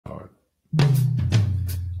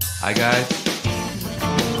Hi, guys.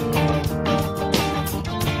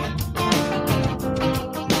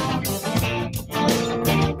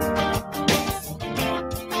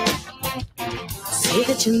 Say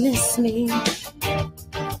that you miss me. I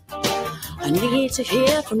need to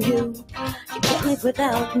hear from you. You can't live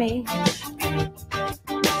without me.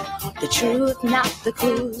 The truth, not the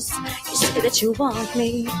clues. You say that you want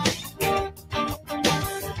me.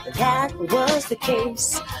 That was the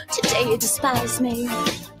case. Today you despise me.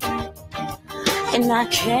 And I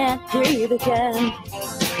can't breathe again.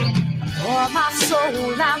 Pour my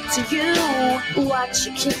soul out to you. Watch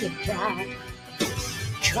you kick it back.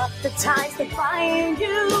 Cut the ties that bind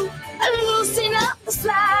you. Loosen up the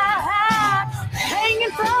slack. Hanging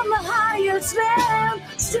from the highest limb.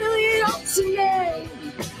 Still you don't see me.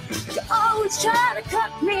 You always try to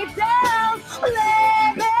cut me down.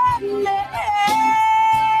 Let me.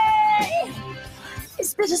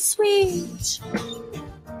 It's bittersweet.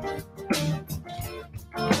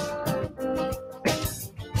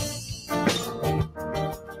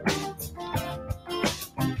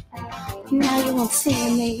 Now you won't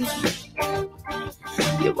see me.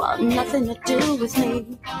 You want nothing to do with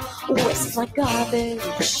me. Wasted like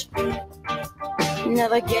garbage.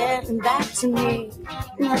 Never getting back to me.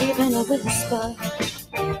 Not even a whisper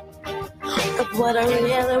of what I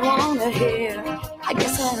really wanna hear. I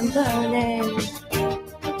guess I'm burning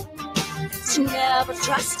to never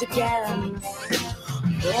trust again.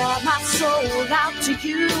 Pour my soul out to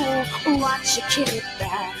you. Watch you kick it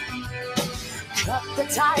back. Cut the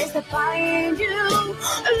ties that bind you.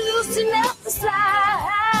 Loosen up the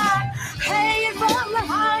slack. Hanging from the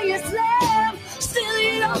highest limb. Still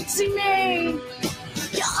you don't see me.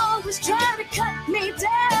 You always try to cut me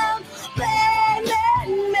down. Blame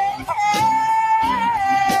me.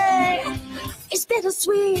 It's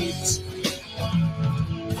bittersweet.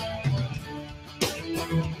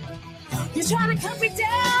 You're trying to cut me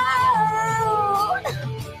down.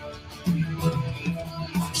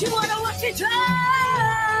 You wanna watch me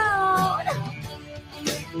drown.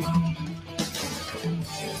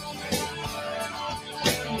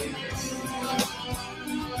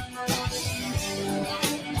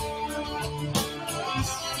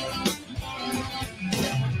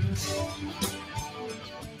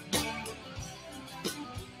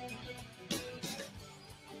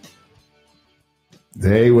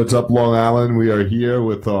 Hey, what's up, Long Island? We are here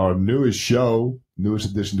with our newest show, newest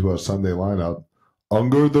addition to our Sunday lineup,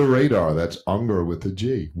 Under the Radar. That's Unger with a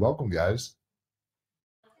G. Welcome, guys.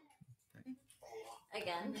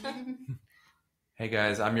 Again. Hey,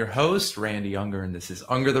 guys. I'm your host, Randy Unger, and this is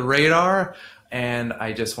Under the Radar. And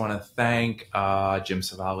I just want to thank Jim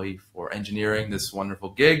Savali for engineering this wonderful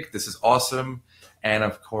gig. This is awesome. And,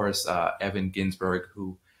 of course, Evan Ginsberg,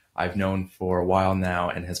 who I've known for a while now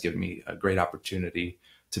and has given me a great opportunity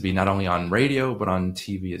to be not only on radio, but on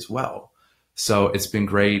TV as well. So it's been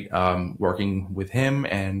great working with him.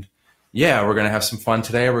 And yeah, we're going to have some fun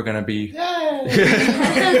today. We're going to be,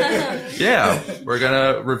 yeah, we're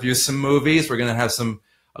going to review some movies. We're going to have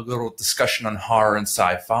a little discussion on horror and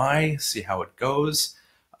sci-fi, see how it goes.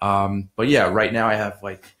 But yeah, right now I have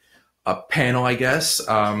like a panel, I guess.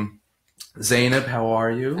 Zainab, how are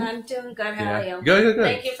you? I'm doing good. How are you? Good.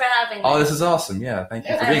 Thank you for having me. Oh, this is awesome. Yeah, thank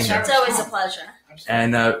you for being here. It's always a pleasure.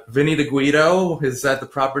 And Vinnie the Guido, is that the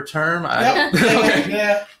proper term? Yep. Okay.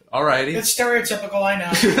 Yeah. All righty. It's stereotypical, I know.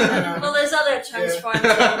 Well, there's other terms for it,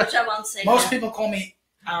 too, which I won't say. Most people call me,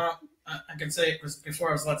 I can say it was before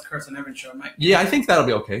I was allowed to curse on Evan's show. Yeah, I think that'll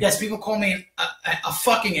be okay. Yes, people call me a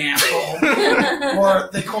fucking asshole, or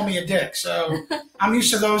they call me a dick. So I'm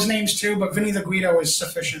used to those names too, but Vinnie the Guido is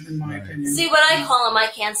sufficient in my opinion. See, what I call him, I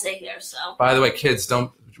can't say here, so. By the way, kids,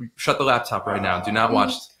 don't shut the laptop right now. Do not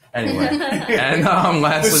watch anyway. And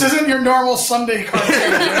lastly, this isn't your normal Sunday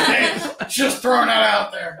cartoon. Right? Just throwing that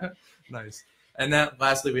out there. Nice. And then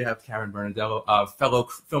lastly, we have Karen Benardello, fellow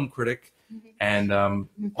film critic. And Hi,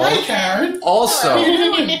 Karen.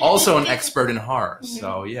 Also an expert in horror.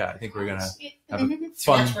 So yeah, I think we're gonna have a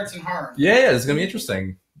fun. Experts in horror. Yeah, it's gonna be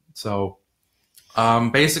interesting. So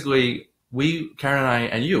basically, Karen and I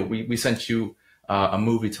and you, we sent you a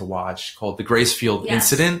movie to watch called The Gracefield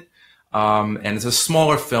Incident, and it's a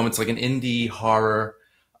smaller film. It's like an indie horror.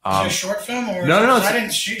 Is it a short film? Or No. I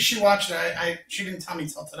didn't. She watched it. She didn't tell me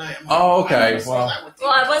till today. Oh, okay. Well,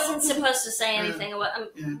 I wasn't supposed to say anything. I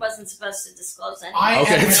wasn't supposed to disclose anything. I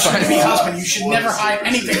am your husband. You should never hide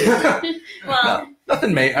anything. Well,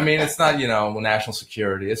 nothing. I mean, it's not national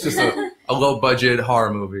security. It's just a low budget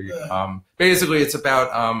horror movie. Basically, it's about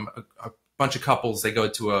a bunch of couples. They go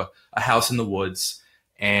to a house in the woods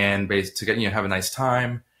and to get have a nice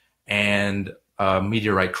time, and a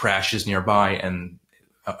meteorite crashes nearby and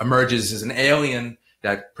emerges as an alien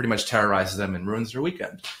that pretty much terrorizes them and ruins their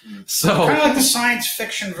weekend. So kind of like the science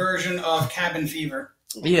fiction version of Cabin Fever.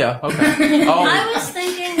 Yeah. Okay. I was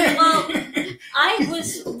thinking. Well, I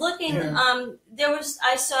was looking.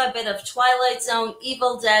 I saw a bit of Twilight Zone,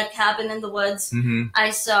 Evil Dead, Cabin in the Woods. Mm-hmm. I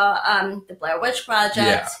saw the Blair Witch Project.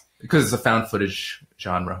 Yeah, because it's a found footage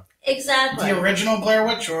genre. Exactly. The original Blair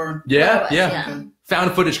Witch, or Yeah. Yeah.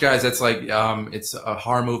 Found footage, guys. That's like it's a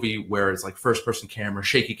horror movie where it's like first person camera,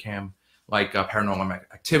 shaky cam, like Paranormal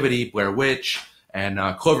Activity, Blair Witch, and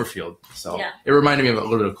Cloverfield. So it reminded me of a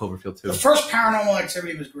little bit of Cloverfield too. The first Paranormal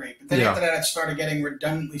Activity was great, but then after that it started getting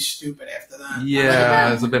redundantly stupid after that.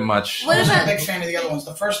 Yeah, it's a bit much. I wasn't a big fan of the other ones.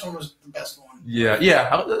 The first one was the best one.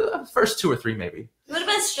 Yeah. First 2 or 3 maybe. What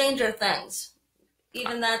about Stranger Things?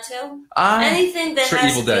 Even that too? Anything that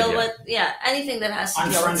has Evil to Dead, deal with anything that has to deal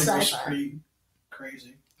with Unfriended was sci-fi. pretty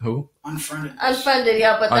crazy. Who? Unfriended. Unfriended,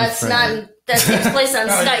 yeah, but that's not. That takes place on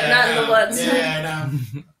Skype, not in the woods. Yeah, I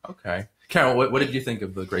know. Okay. Carol, what did you think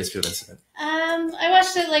of the Gracefield Incident? I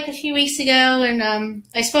watched it like a few weeks ago, and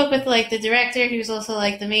I spoke with like the director, who's also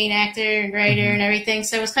like the main actor and writer and everything.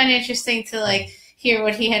 So it was kind of interesting to like hear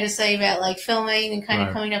what he had to say about like filming and kind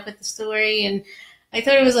of coming up with the story. And I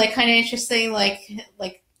thought it was like kind of interesting, like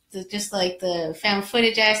the found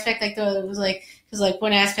footage aspect. I thought it was like, because like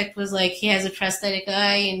one aspect was like he has a prosthetic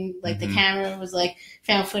eye, and like the camera was like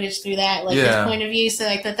found footage through that, like his point of view. So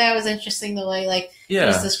I thought that was interesting the way like he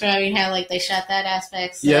was describing how like they shot that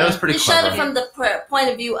aspect. So. Yeah, it was pretty clever. They shot it from the point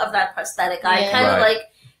of view of that prosthetic eye,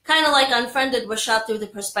 kind of like Unfriended was shot through the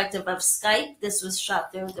perspective of Skype. This was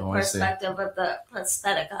shot through the perspective of the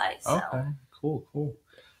prosthetic eye. So. Okay, cool.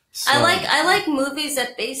 So, I like movies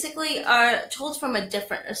that basically are told from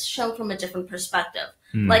shown from a different perspective,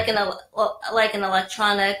 like an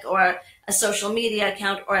electronic or a social media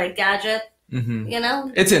account or a gadget. You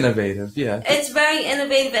know, it's innovative. Yeah, it's very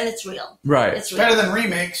innovative and it's real. Right, it's better than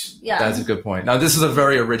remakes. Yeah, that's a good point. Now this is a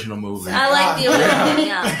very original movie. I like the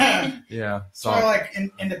original. Yeah. So I like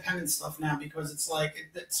independent stuff now because it's like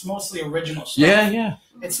it's mostly original stuff. Yeah.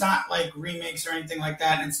 It's not like remakes or anything like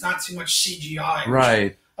that, and it's not too much CGI.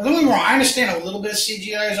 Right. Don't get me wrong. I understand a little bit of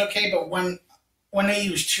CGI is okay, but when they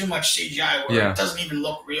use too much CGI, where it doesn't even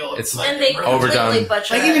look real, it's like overdone.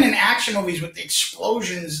 Like even in action movies with the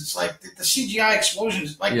explosions, it's like the CGI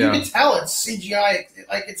explosions. Like you can tell it's CGI.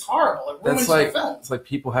 Like it's horrible. It ruins the film. It's like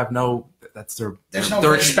people have they're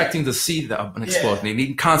vision. expecting to see an explosion. They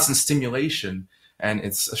need constant stimulation, and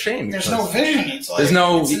it's a shame. There's no vision. It's like there's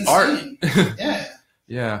no art.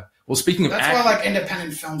 Yeah. Well, speaking of that's why like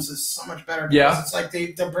independent films is so much better because it's like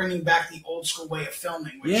they're bringing back the old school way of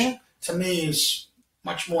filming, which to me is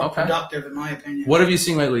much more productive in my opinion. What have you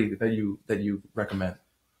seen lately that you recommend?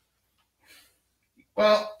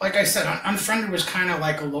 Well, like I said, Unfriended was kind of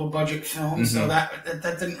like a low budget film, so that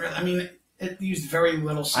didn't really. I mean, it used very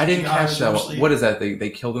little CGI. I didn't catch that. What is that? They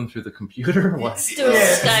killed him through the computer? What? Through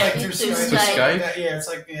Skype. Through Skype. It's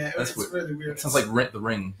like it's really weird. It sounds like The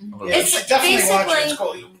Ring. It's definitely watch it. It's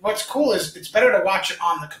cool. What's cool is it's better to watch it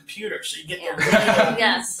on the computer, so you get the real.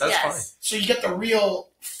 That's funny. So you get the real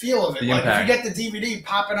feel of it. Like if you get the DVD,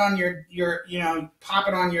 pop it on your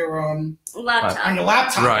laptop. On your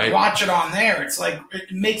laptop, and watch it on there. It's like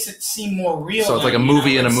it makes it seem more real. So it's like a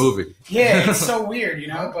movie in a movie. Yeah, it's so weird,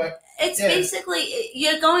 but it's basically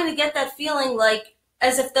you're going to get that feeling like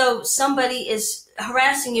as if though somebody is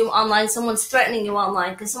harassing you online, someone's threatening you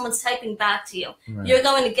online because someone's typing back to you. Right. You're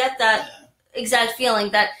going to get that exact feeling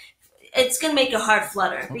that it's going to make your heart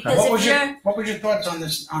flutter. Okay. Because what were your thoughts on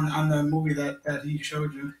this on the movie that he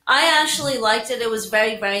showed you? I actually liked it. It was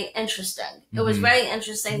very, very interesting. It was very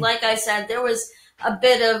interesting. Like I said, there was a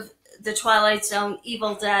bit of the Twilight Zone,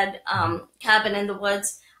 Evil Dead, Cabin in the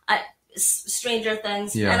Woods, Stranger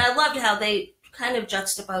Things, and I loved how they kind of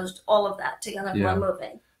juxtaposed all of that together in one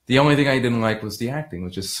movie. The only thing I didn't like was the acting,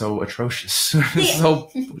 which is so atrocious, so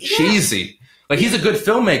cheesy. Like he's a good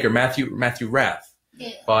filmmaker, Matthew Rath,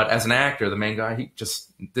 but as an actor, the main guy, he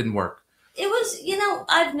just didn't work. It was,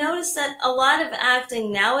 I've noticed that a lot of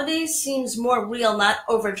acting nowadays seems more real, not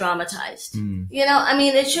over dramatized. I mean,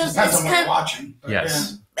 it shows. Depends on what you're watching.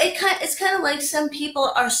 Yes. It's kind of like some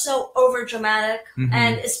people are so over dramatic,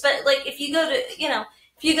 and it's like if you go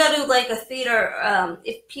to like a theater,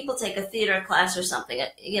 if people take a theater class or something,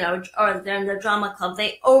 or they're in the drama club,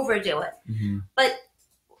 they overdo it. But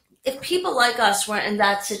if people like us were in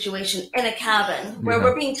that situation in a cabin where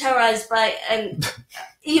we're being terrorized by an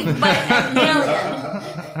alien,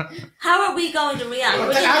 how are we going to react?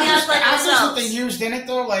 We're going to react like ourselves. ourselves. What they used in it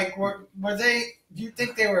though, like were they? Do you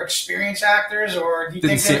think they were experienced actors, or do you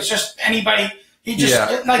think it was just anybody He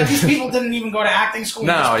just like these people didn't even go to acting school.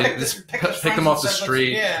 No, he he just picked them off the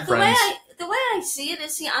street. The way I see it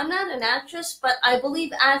is, I'm not an actress, but I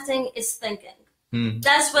believe acting is thinking.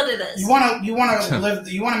 That's what it is. You want to live.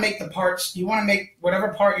 You want to make the parts. You want to make whatever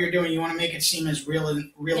part you're doing. You want to make it seem as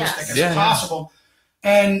realistic as possible.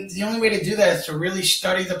 And the only way to do that is to really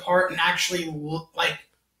study the part and actually like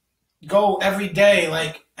go every day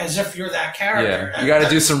like as if you're that character. Yeah, you got to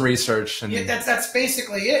do some research and that's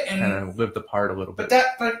basically it. And live the part a little bit.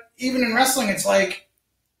 But even in wrestling, it's like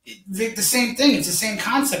the same thing. It's the same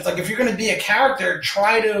concept. Like if you're going to be a character,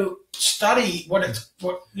 try to study what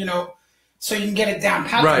so you can get it down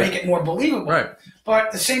pat to make it more believable. Right.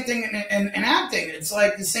 But the same thing in acting. It's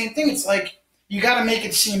like the same thing. It's like you got to make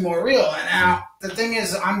it seem more real. And now the thing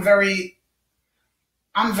is, I'm very.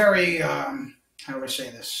 How do I say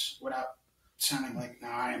this without sounding like, no,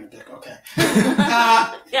 I am a dick. Okay.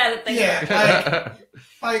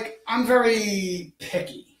 Like I'm very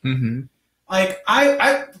picky. Mm-hmm. Like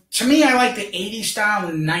to me, I like the 80s style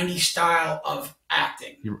and 90s style of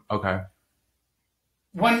acting. Okay.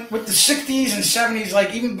 With the 60s and 70s,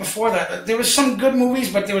 like even before that, there was some good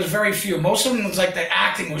movies, but there was very few. Most of them was like the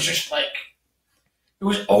acting was just like, it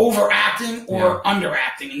was overacting or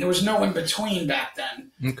underacting, and there was no in between back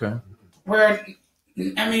then. Okay. Where,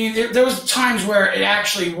 I mean, there was times where it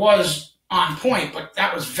actually was on point, but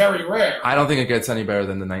that was very rare. I don't think it gets any better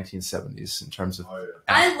than the 1970s in terms of.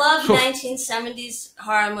 I love 1970s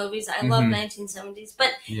horror movies. I love 1970s,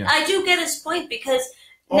 but I do get his point because.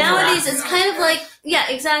 Nowadays, it's kind of like,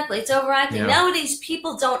 exactly. It's overacting. Yeah. Nowadays,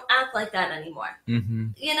 people don't act like that anymore.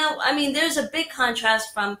 Mm-hmm. I mean, there's a big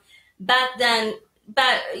contrast from back then,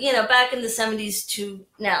 back in the 70s to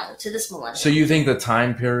now, to this millennium. So you think the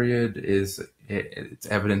time period it's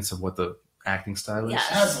evidence of what the acting style is? Yes.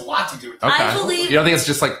 It has a lot to do with that. Okay. I believe. You don't think it's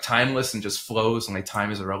just like timeless and just flows and like time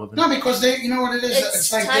is irrelevant? No, because you know what it is?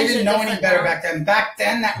 It's like they didn't know any better back then. Back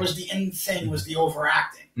then, that was the in thing, was the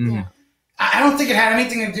overacting. Mm-hmm. Yeah. I don't think it had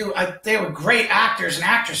anything to do. They were great actors and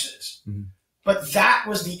actresses, but that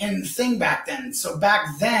was the in thing back then. So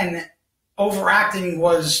back then, overacting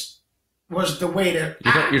was the way to.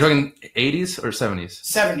 You're talking 80s or 70s?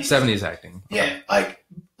 70s. 70s acting. Okay. Yeah,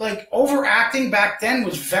 like overacting back then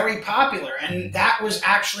was very popular, and that was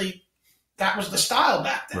the style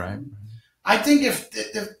back then. Right. I think if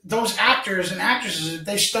those actors and actresses, if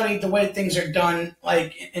they studied the way things are done,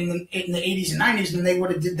 like in the 80s and 90s, then they would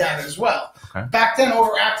have did that as well. Okay. Back then,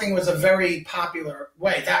 overacting was a very popular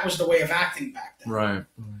way. That was the way of acting back then. Right.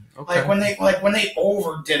 Okay. Like when they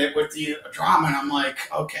overdid it with the drama, and I'm like,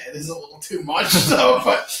 okay, this is a little too much. So,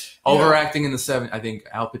 but overacting in the 70s, I think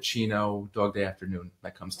Al Pacino, Dog Day Afternoon,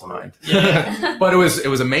 that comes to mind. Yeah. But it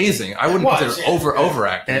was amazing. I wouldn't consider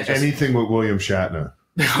overacting. Anything with William Shatner.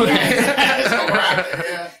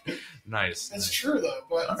 Nice. It's true though,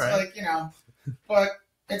 but it's like but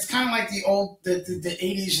it's kind of like the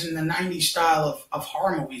 80s and the 90s style of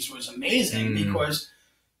horror movies was amazing because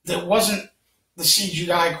there wasn't the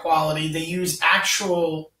CGI quality. They used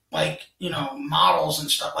actual models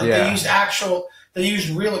and stuff. Like they used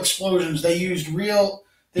real explosions. They used real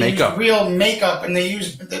makeup, and they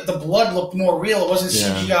used the blood looked more real. It wasn't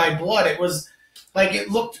CGI blood. It was like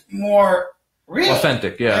it looked more. Real.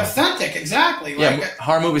 Authentic, Authentic, exactly.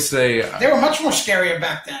 Horror movies today. They were much more scarier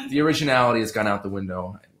back then. The originality has gone out the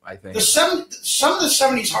window, I think. Some of the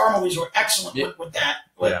 70s horror movies were excellent with that.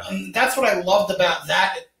 And that's what I loved about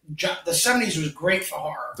that. The 70s was great for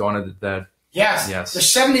horror. Dawn of the Dead. Yes. The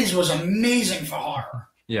 70s was amazing for horror.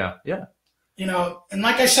 Yeah. And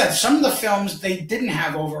like I said, some of the films, they didn't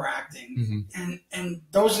have overacting. Mm-hmm. And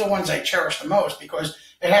those are the ones I cherish the most because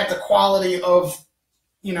it had the quality of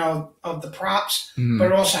the props, but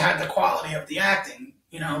it also had the quality of the acting,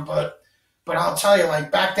 but I'll tell you,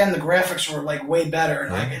 like back then the graphics were like way better,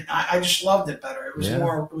 and I just loved it better. It was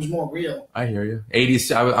more real. I hear you.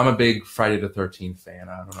 80s. I'm a big Friday the 13th fan.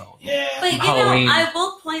 I don't know. Yeah. But Halloween. I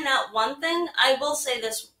will point out one thing. I will say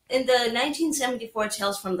this in the 1974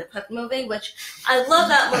 Tales from the Crypt movie, which I love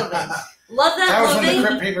that movie. Love that movie. That was from the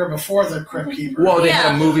Crypt Keeper before the Crypt Keeper. Well, they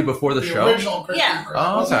had a movie before the show? The original Crypt Keeper.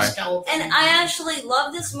 Oh, okay. And I actually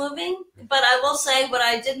love this movie, but I will say what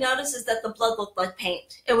I did notice is that the blood looked like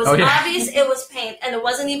paint. It was obvious it was paint, and it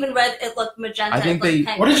wasn't even red. It looked magenta.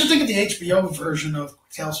 What did you think of the HBO version of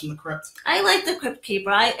Tales from the Crypt? I liked the Crypt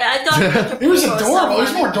Keeper. I thought the Crypt Keeper he was adorable. He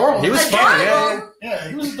was more adorable. He was fun. Yeah,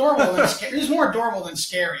 he was adorable. He was more adorable than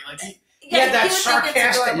scary. Like he had that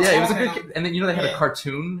sarcastic. Yeah, it was a good. And then they had a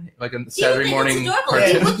cartoon, like a Saturday morning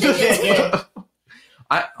cartoon.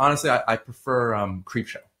 I honestly prefer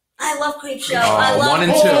Creepshow. I love Creepshow. I love 1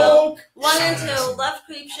 and 2. 1 and 2. Love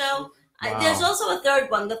Creepshow. Wow. There's also a third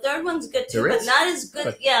one. The third one's good too, There but is? not as good.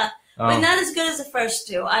 Good. Yeah, but not as good as the first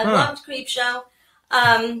two. I loved Creepshow.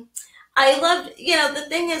 I loved, the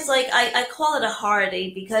thing is, like, I call it a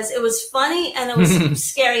horror-y because it was funny and it was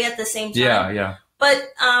scary at the same time. Yeah, yeah. But,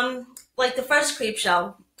 like the first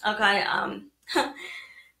Creepshow, okay,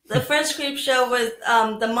 the first Creepshow with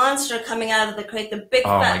the monster coming out of the crate, the big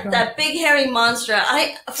that big hairy monster.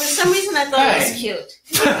 For some reason I thought it was cute.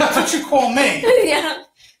 That's what you call me. Yeah.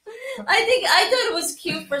 I thought it was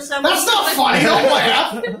cute for some reason. That's not funny. Don't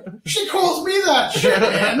laugh. She calls me that shit,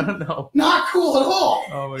 man. No. Not cool at all.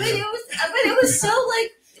 Oh my But God. it was so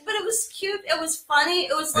like, but it was cute. It was funny.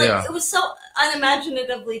 It was like it was so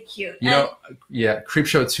unimaginatively cute.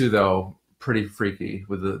 Creepshow 2 though, pretty freaky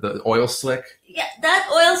with the oil slick. Yeah, that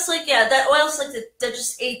oil slick that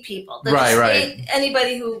just ate people. That just ate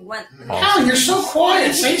anybody who went. Alan, you're so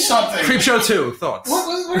quiet. Say something. Creepshow 2 thoughts.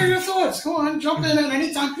 What are your thoughts? Go on, jump in at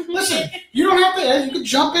any time. Listen, you don't have to. You can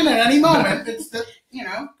jump in at any moment. It's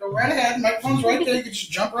go right ahead. Microphone's right there. You can just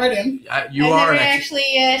jump right in. I've never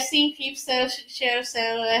actually seen Creepshow,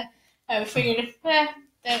 so I figured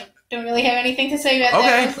don't really have anything to say about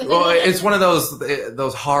that. Okay, well, it's one of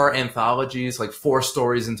those horror anthologies, like 4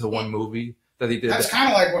 stories into one movie that he did. That's kind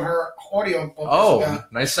of like what her audio book is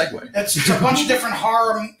about. Nice segue. It's a bunch of different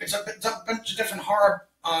horror. It's a bunch of different horror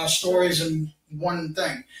stories in one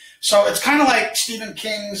thing. So it's kind of like Stephen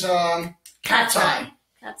King's Cat's Eye.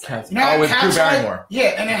 Cat's Eye. With Drew Barrymore.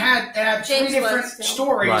 Yeah, and it had 3 different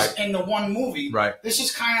stories in the one movie. Right. This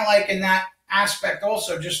is kind of like in that aspect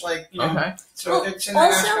also, just like Okay. So it's in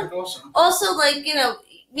that aspect also. Also, like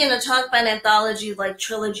talk about an anthology like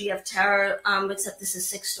Trilogy of Terror, except this is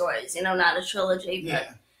 6 stories. Not a trilogy, but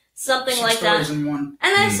something 6 like that. In one.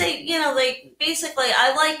 And I say, like basically,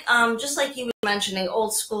 I like just like you were mentioning,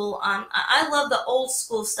 old school. I love the old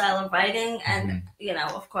school style of writing, and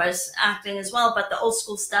of course, acting as well. But the old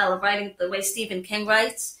school style of writing, the way Stephen King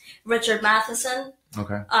writes, Richard Matheson.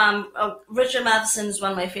 Okay. Richard Matheson is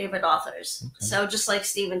one of my favorite authors. Okay. So just like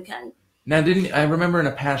Stephen King. Now, I remember in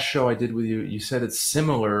a past show I did with you, you said it's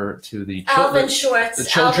similar to the Alvin Schwartz. The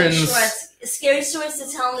children's Alvin Schwartz. Scary Stories to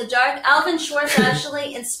Tell in the Dark. Alvin Schwartz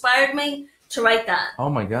actually inspired me to write that. Oh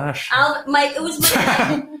my gosh. It was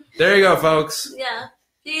my There you go, folks. Yeah.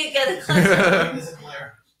 You get it close.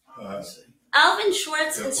 Alvin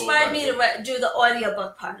Schwartz inspired me to do the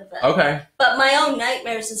audiobook part of it. Okay. But my own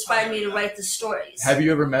nightmares inspired me to write the stories. Have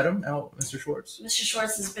you ever met him, Mr. Schwartz? Mr.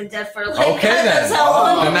 Schwartz has been dead for okay, then. That's how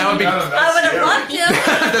long. Then that would be. I would have loved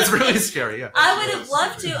to. That's really scary. Yeah. I would have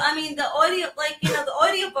loved to. I mean, the audio, the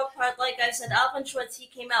audiobook part. Like I said, Alvin Schwartz, he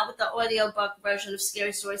came out with the audiobook version of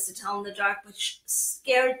Scary Stories to Tell in the Dark, which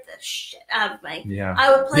scared the shit out of me. Yeah.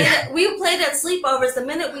 I would play that. We would play that sleepovers. The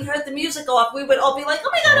minute we heard the music go off, we would all be like, "Oh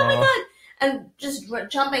my god! Oh my god!" And just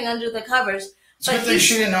jumping under the covers. It's a good thing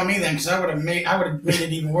she didn't know me then, because I would have made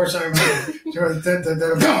it even worse. I remember.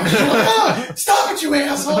 Stop it, you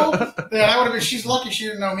asshole! Yeah, I would have been. She's lucky she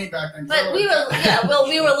didn't know me back then. But we were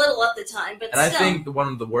little at the time. But and still, I think one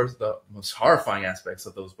of the most horrifying aspects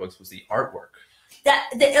of those books was the artwork. That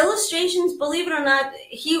the illustrations, believe it or not,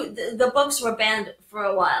 the books were banned for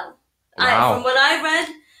a while. Wow. From what I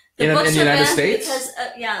read. In the United States?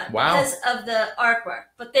 Because of the artwork.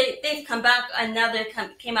 But they've come back, and now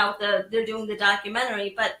came out they're doing the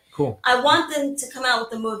documentary. But cool. I want them to come out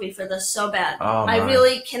with the movie for this so bad. Oh, I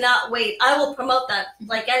really cannot wait. I will promote that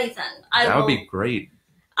like anything. That would be great.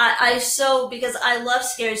 Because I love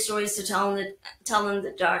Scary Stories to Tell in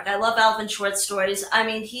the Dark. I love Alvin Schwartz stories. I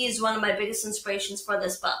mean, he is one of my biggest inspirations for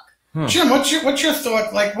this book. Jim, what's your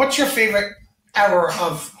thought? Like, what's your favorite era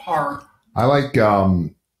of horror? I like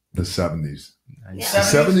the 70s. Yeah. The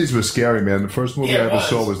 70s was scary, man. The first movie I ever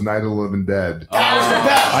saw was Night of the Living Dead. That was the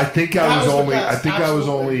best. I was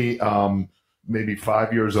only maybe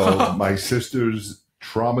 5 years old. My sisters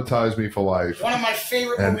traumatized me for life. One of my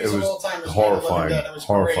favorite movies of all time was horrifying. Night of the Living Dead. It was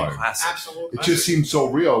horrifying. Great. Absolutely. It just seemed so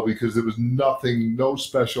real because there was nothing, no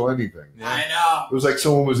special anything. Yeah. I know. It was like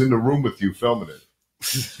someone was in the room with you filming it.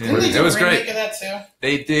 It was great. Of that too?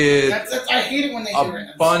 They did. I hate it when they do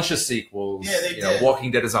a bunch of sequels. Yeah, they did. Walking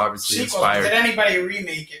Dead is obviously inspired. Did anybody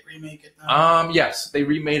remake it? No. Yes, they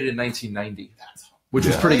remade it in 1990, which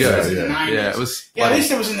was pretty good. Yeah, it was. Yeah, at least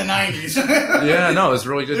it was in the 90s. Yeah, no, it was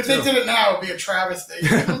really good. If they did it now, it would be a travesty.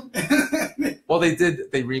 Well, they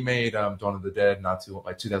did. They remade Dawn of the Dead not too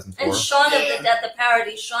like 2004. And Shaun of the Dead, the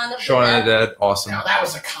parody. Shaun of the Dead, awesome. Now that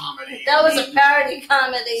was a comedy. That was a parody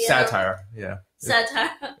comedy. Satire, yeah. Satire.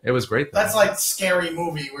 It was great, though. That's like Scary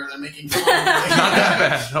Movie where they're making fun of it. Not that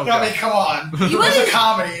bad. Okay. I mean, come on. You want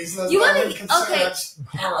comedies. Okay,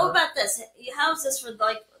 how about this? How is this for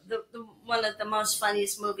like one of the most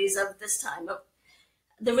funniest movies of this time.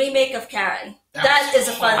 The remake of Carrie. That is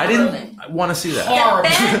a fun movie. I didn't want to see that.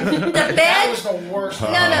 The bad. That was the worst. No,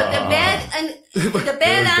 the bad and the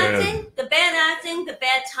bad acting, the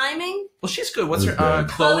bad timing. Well, she's good. What's her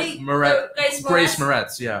Chloe Grace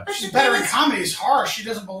Moretz, yeah. But She's the better thing in is- comedies. Horror, she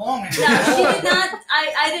doesn't belong in it. No, she did not.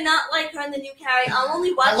 I did not like her in the new Carrie. I'll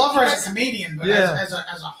only watch. I love her as because- a comedian, but Yeah. as a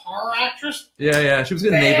horror actress, Yeah. She was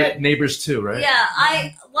good in Neighbors too, right? Yeah,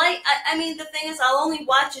 I mean, the thing is, I'll only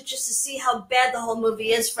watch it just to see how bad the whole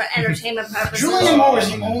movie is for entertainment purposes. Julianne Moore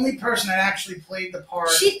was the only person that actually played the part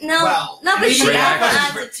well. No, but And she even that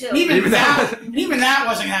acted wasn't too. Even that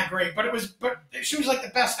wasn't that great, but she was like the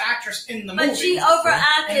best actress in the movie. But she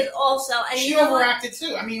overacted also, and she you know what? overacted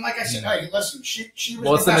too. I mean, like I said, hey, listen, she was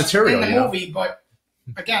Well, it's the the best material, in you the know? movie, but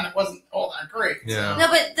again, it wasn't all that great. Yeah. No,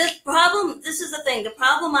 but the problem. This is the thing. The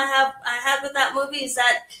problem I had with that movie is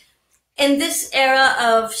that in this era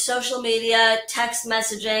of social media, text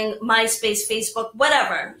messaging, MySpace, Facebook,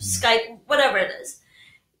 whatever, Skype, whatever it is,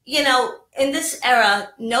 you know, in this era,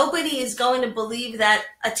 nobody is going to believe that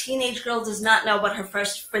a teenage girl does not know what her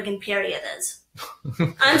first friggin' period is.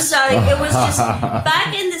 I'm sorry. It was just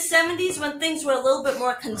back in the 70s when things were a little bit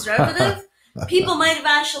more conservative. People might have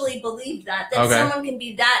actually believed that Okay. someone can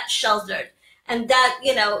be that sheltered and that,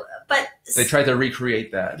 you know, but They tried to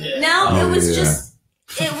recreate that. Yeah. now Oh, it was yeah. just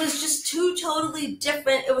two totally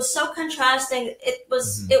different. It was so contrasting. It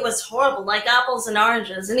was horrible, like apples and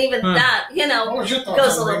oranges, and even that, you What know, was your thoughts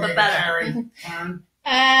goes a on little the bit remake better. of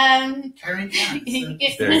Karen? Karen?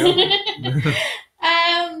 There you go.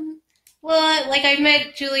 Well, like I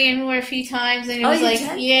met Julianne Moore a few times, and it Oh, was you like,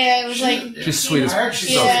 did? yeah, it was like, She's sweet as I heard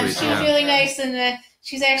she's so yeah, sweet. she's Yeah. really nice, and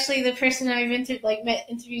she's actually the person I've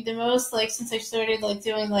interviewed the most, like since I started like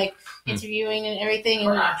doing like interviewing and everything,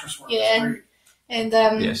 Her and actress work Yeah. was great. and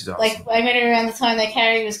Yeah, she's awesome. like I met her around the time that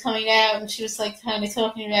Carrie was coming out, and she was like kind of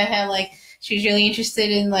talking about how like she was really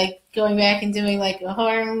interested in like going back and doing like a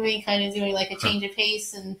horror movie, kind of doing like a change of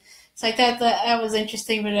pace, and so I thought that was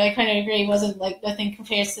interesting, but I kind of agree it wasn't like nothing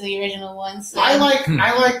compares to the original one. So. I liked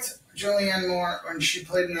Julianne Moore when she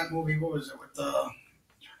played in that movie. What was it with the? I'm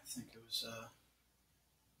trying to think. It was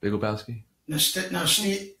Big Lebowski?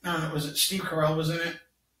 was it Steve Carell was in it?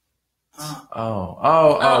 Oh,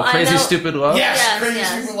 I Crazy know. Stupid Love? Yes, Crazy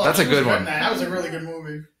yes. Stupid Love. That's a She was good one. in That was a really good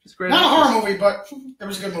movie. She's great. Not a horror movie, but it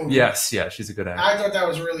was a good movie. Yes, yeah, she's a good actor. I thought that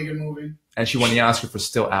was a really good movie. And she won the Oscar for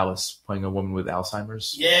Still Alice, playing a woman with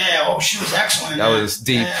Alzheimer's. Yeah. She was excellent. in That was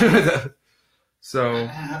deep. Yeah. So,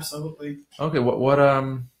 Absolutely. okay, what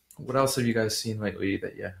else have you guys seen lately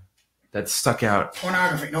that stuck out?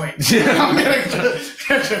 Pornography. No wait. I'm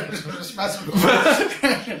kidding. Just messing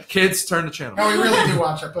with you. Kids, turn the channel. No, we really do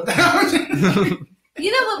watch it, but You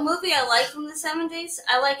know what movie I like from the 70s?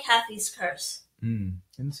 I like Kathy's Curse.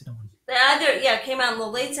 Didn't see that one. They either came out in the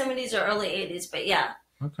late 70s or early 80s, but yeah.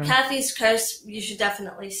 Okay. Kathy's Curse, you should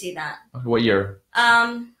definitely see that. Okay, what year?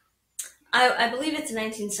 I believe it's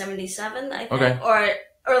 1977, I think, Okay. or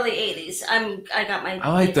early 80s. I got my I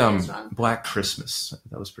liked dates wrong. Black Christmas.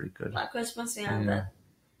 That was pretty good. Black Christmas, yeah. Yeah.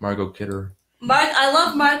 Margot Kidder. I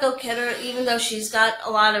love Margot Kidder, even though she's got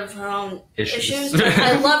a lot of her own Issues. issues.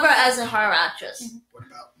 I love her as a horror actress. what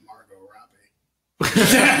about Margot Robbie?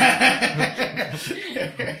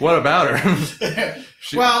 What about her?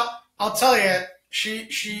 Well, I'll tell you,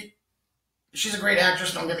 she's a great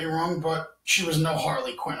actress. Don't get me wrong, but she was no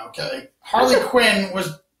Harley Quinn. Okay, Harley Quinn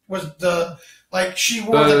was the she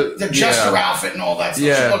wore the jester outfit and all that stuff.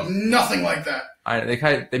 Yeah. She looked nothing like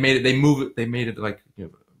that. They made it like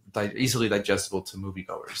easily digestible to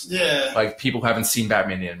moviegoers. Yeah, Like people who haven't seen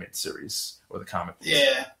Batman the animated series or the comic books.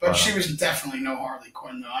 yeah, but she was definitely no Harley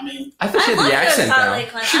Quinn though. I mean, I thought she had love the her as accent Harley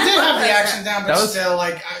down. Quinn. she I did love have her the as accent down, but That was- still,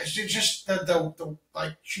 she just the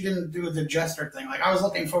she didn't do the jester thing. Like I was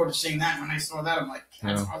looking forward to seeing that. When I saw that, I'm like,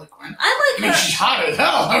 that's Yeah. Harley Quinn. I I like mean, her. she's hot as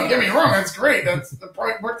hell. Don't get me wrong. That's great. That's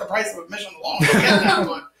worth the price of admission alone. I get that,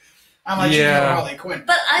 but I'm like, she's no Yeah. Harley Quinn.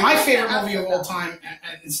 But I My like favorite her movie of outfit, all though. time,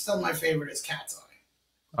 and still my favorite, is Cat's Eye.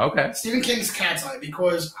 Okay. Stephen King's Cat's Eye,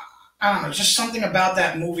 because I don't know, just something about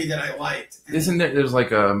that movie that I liked. Isn't there's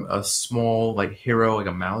like a small like hero, like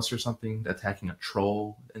a mouse or something, attacking a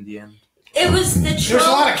troll in the end? It was the There's troll a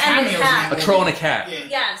lot of and the cameos in cat. A troll and a cat. Yeah.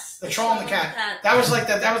 Yes. The Troll and the Cat. That was like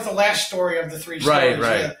that was the last story of the three Right, stories.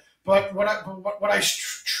 right. Yeah. But what I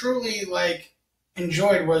truly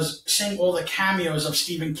enjoyed was seeing all the cameos of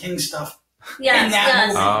Stephen King stuff. Yes, in that yes.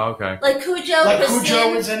 movie. Oh, okay. Like Cujo, Like Christine.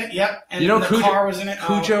 Cujo was in it, yep. And You know the Cujo- car was in it.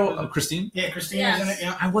 Cujo, Christine. Yeah, Christine Yes. was in it,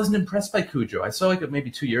 yeah. I wasn't impressed by Cujo. I saw like it maybe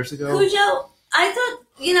 2 years ago. Cujo, I thought,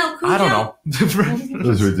 Cujo. I don't know. It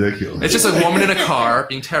was ridiculous. It's just a woman in a car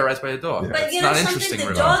being terrorized by a dog. Yeah. But It's not something, interesting. the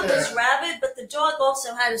really. dog was rabid, but the dog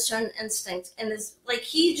also had a certain instinct, and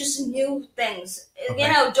he just knew things.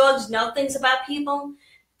 Okay. Dogs know things about people.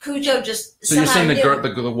 Cujo just So you're saying knew.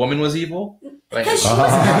 the woman was evil? Because she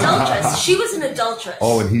was an adulteress. She was an adulteress.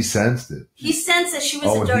 Oh, and he sensed it. He sensed that she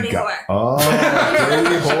was a and dirty he got- whore. Oh, dirty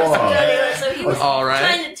She was a dirty whore. whore, so he was All right.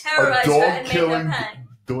 trying to A terrorize her dog and make her killing pay.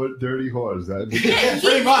 dirty whores. That Yeah,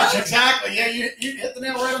 pretty much, exactly. Yeah, you hit the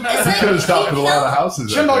nail right on the It's head. like- could have stopped at a lot of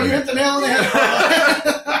houses. Jimbo, that you day. hit the nail on the head.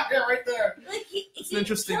 Yeah, right there. It's an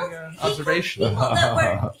interesting he observation.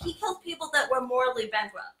 He killed people that were morally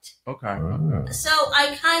bankrupt. Okay.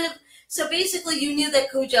 Ah. So basically, you knew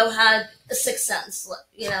that Cujo had a sixth sense.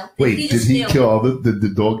 Wait, he did just he knew. kill did the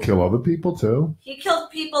dog kill other people too? He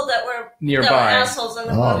killed people that were Nearby. assholes in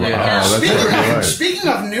the Oh, movie. yeah. Yeah. That's right. Speaking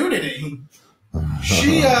of nudity,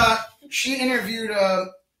 she interviewed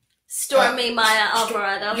Stormy Maya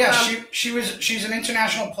Alvarado. yeah, from she's an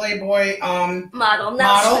international Playboy model.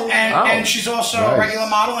 model, and Oh. and she's also Nice. a regular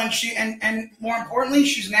model, and more importantly,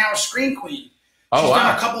 she's now a screen queen. Oh, She's wow.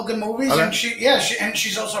 done a couple good movies, Okay. and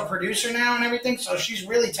she's also a producer now and everything. So she's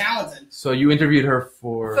really talented. So you interviewed her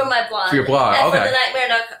for my blog. For your blog, And okay. for the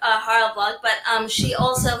Nightmare Horror blog. But she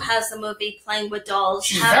also has the movie Playing with Dolls.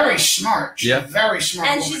 She's Havoc. very smart. She's Yeah. a very smart.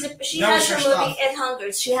 And woman. she Knows has her her movie stuff. It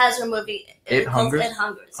Hungers. She has her movie It called Hungers? It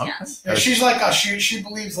Hungers, Okay. yes. Yeah, she's like us. She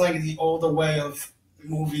believes like the older way of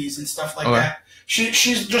movies and stuff like Okay. that.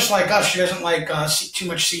 She's just like us. She doesn't like too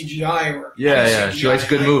much CGI or Yeah. She likes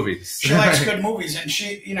good Like, movies. She likes good movies, and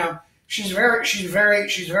she's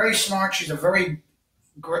very smart. She's a very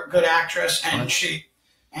good actress, and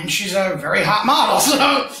she's a very hot model.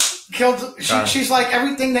 So she's like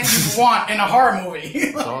everything that you want in a horror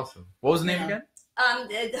movie. That's awesome. What was the name again?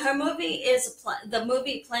 Her movie is the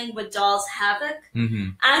movie Playing with Dolls Havoc. Mm-hmm.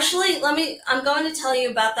 Actually, I'm going to tell you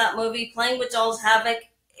about that movie Playing with Dolls Havoc.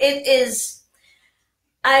 It is,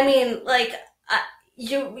 I mean, like,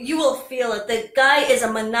 you will feel it. The guy is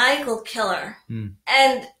a maniacal killer.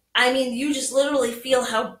 And, I mean, you just literally feel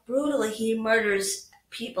how brutally he murders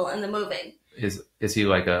people in the movie. Is he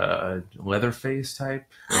like a Leatherface type?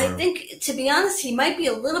 Or? I think, to be honest, he might be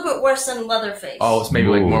a little bit worse than Leatherface. Oh, it's maybe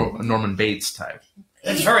like Ooh. more Norman Bates type.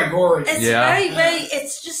 It's very gory. It's Yeah. very,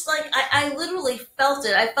 it's just like, I literally felt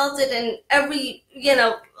it. I felt it in every,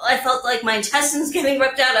 I felt like my intestines getting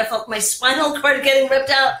ripped out. I felt my spinal cord getting ripped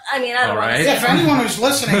out. I mean, I don't All know. right. Yeah, for anyone who's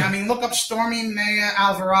listening, I mean, look up Stormy Maya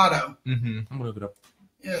Alvarado. Mm-hmm. I'm gonna look it up.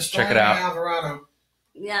 Yeah, Stormy Check it out. Maya Alvarado.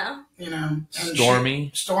 Yeah. And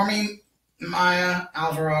Stormy Maya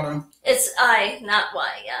Alvarado. It's I, not Y,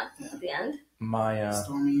 yeah, at the end. Maya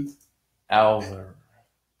Stormy Alvarado.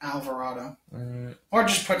 Or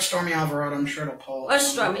just put Stormy Alvarado. I'm sure it'll pull. Or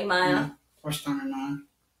Stormy Maya. Yeah. Or Stormy Maya.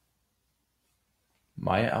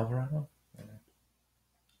 Maya Alvarado.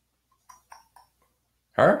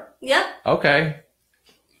 Her? Yep. Okay.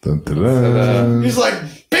 Dun, dun, dun. He's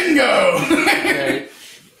like, bingo! Okay.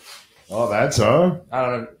 Oh, that's her. I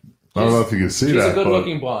don't know. I don't know if you can see She's that. a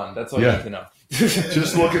good-looking blonde. That's all Yeah. you need to know.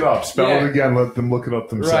 Just look it up. Spell Yeah. it again. Let them look it up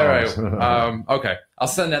themselves. Right. Okay. I'll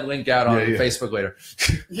send that link out on Yeah. Facebook later.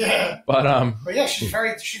 Yeah. But But yeah, she's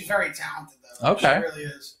very talented though. Okay. She really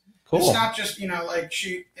is. cool. It's not just, like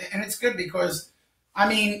and it's good because, I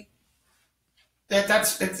mean,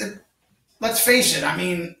 let's face it. I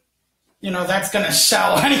mean, that's going to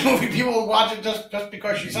sell any movie. People will watch it just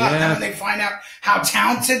because she's hot. And then when they find out how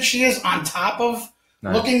talented she is on top of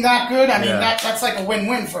looking that good, I mean, Yeah. that's like a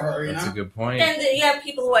win-win for her, That's a good point. And you have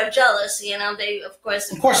people who are jealous, they, of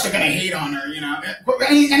course... Of course they're going to hate on her,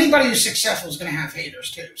 Anybody who's successful is going to have haters,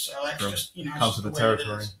 too. So that's just, Comes with the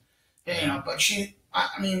territory. Yeah, but I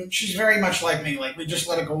mean, she's very much like me. Like, we just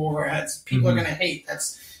let it go over our heads. People are going to hate.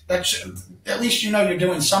 That's at least you're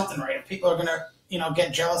doing something right. If people are going to,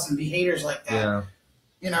 get jealous and be haters like that,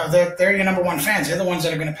 they're your number one fans. They're the ones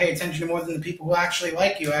that are going to pay attention to more than the people who actually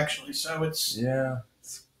like you, actually. So it's... Yeah.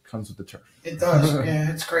 Comes with the turf. It does.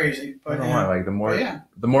 Yeah, it's crazy. But I don't know why. Like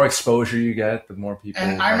the more exposure you get, the more people.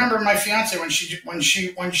 And I remember my fiance when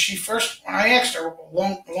I asked her a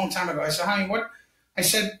long time ago. I said, "Honey,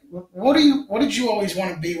 what did you always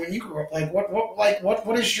want to be when you grew up? Like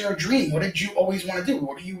what is your dream? What did you always want to do?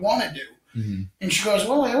 What do you want to do?" Mm-hmm. And she goes,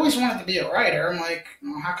 "Well, I always wanted to be a writer." I'm like,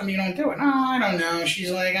 "Well, how come you don't do it?" "No, I don't know."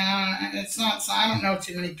 She's like, "It's not. I don't know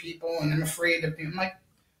too many people, and I'm afraid to be." I'm like,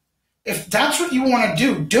 if that's what you want to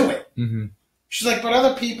do, do it. Mm-hmm. She's like, but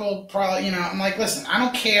other people probably, I'm like, listen, I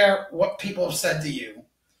don't care what people have said to you.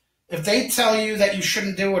 if they tell you that you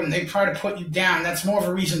shouldn't do it and they try to put you down, that's more of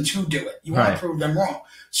a reason to do it. You want to prove them wrong.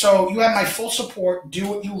 So you have my full support. Do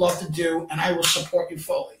what you love to do, and I will support you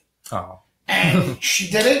fully. Oh. And she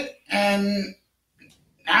did it, and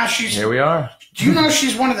now she's... Here we are. Do you know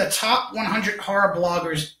she's one of the top 100 horror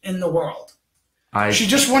bloggers in the world? She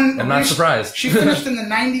just won... I'm not surprised. She finished in the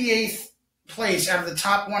 98th place out of the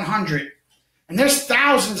top 100. And there's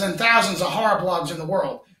thousands and thousands of horror blogs in the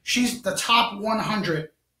world. She's the top 100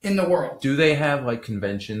 in the world. Do they have like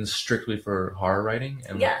conventions strictly for horror writing?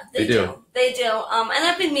 And yeah, they do. They do. And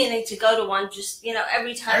I've been meaning to go to one. Just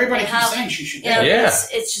every time everybody keeps saying she should.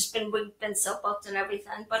 It's just we've been so booked and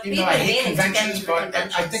everything. But I hate conventions, but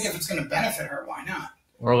I think if it's going to benefit her, why not?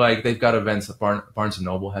 Or like they've got events. Barnes and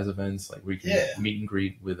Noble has events like where you can meet and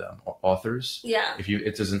greet with authors. Yeah.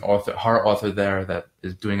 If there's an horror author there that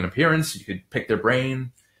is doing an appearance, you could pick their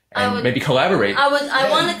brain. And maybe collaborate. I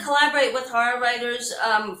want to collaborate with horror writers,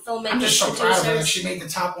 filmmakers, I'm just so producers. proud of her that she made the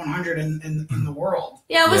top 100 in the world.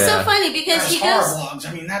 Yeah, it was so funny because he horror goes... blogs.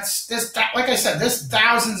 I mean, like I said, there's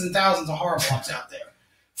thousands and thousands of horror blogs out there.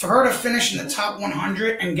 For her to finish in the top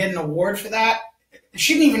 100 and get an award for that,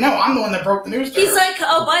 she didn't even know. I'm the one that broke the news to her. He's like,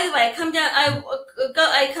 oh, by the way,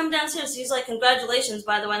 I come downstairs. He's like, congratulations,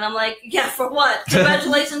 by the way. And I'm like, yeah, for what?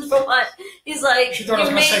 Congratulations for what? He's like, she thought I was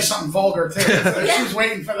going to say something vulgar too. She was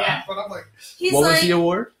waiting for that, but I'm like, what was the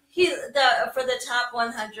award? For the top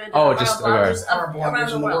 100 bloggers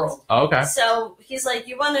around the world. Oh, okay. So he's like,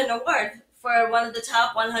 you won an award for one of the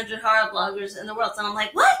top 100 horror bloggers in the world. And I'm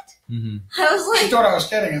like, what? Mm-hmm. I was like... She thought I was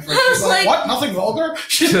kidding at first. I was like, what? Nothing vulgar?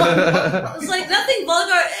 She's like, I was like, nothing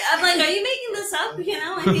vulgar. I'm like, are you making this up?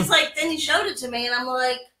 And he's like, then he showed it to me. And I'm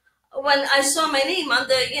like, when I saw my name on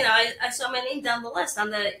the, I saw my name down the list on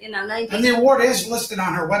the, 90. And the award is listed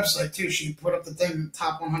on her website, too. She put up the thing,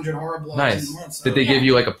 top 100 horror blogs in the world. So. Did they give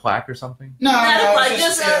you like a plaque or something? No,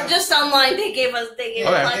 just online. They put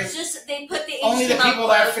the only the HTML people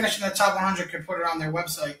that are finishing the top 100 could put it on their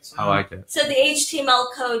website. So. I like it. So the HTML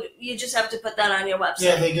code, you just have to put that on your website.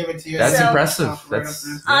 Yeah, they give it to you. That's impressive.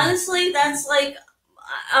 Honestly, that's like...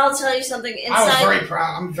 I'll tell you something. Inside, I was very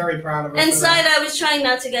proud. I'm very proud of her. Inside, I was trying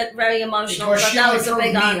not to get very emotional, but that was a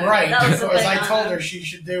big honor. Because I told her she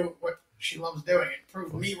should do what she loves doing. It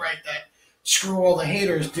proved me right that screw all the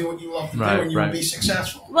haters, do what you love to do, and you will be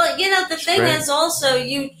successful. Well, the thing is also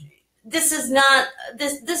this is not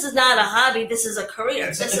a hobby. This is a career.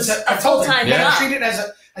 This is a full-time job. Treat it as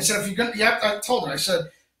a. I said, if you're gonna, I told her. I said,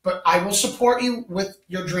 but I will support you with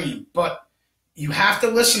your dream, but you have to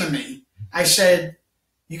listen to me. I said.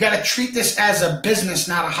 You got to treat this as a business,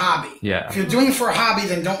 not a hobby. Yeah. If you're doing it for a hobby,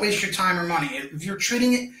 then don't waste your time or money. If you're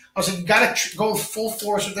treating it, I said you got to go full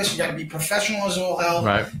force with this. You got to be professional as all hell.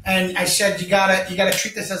 Right. And I said you got to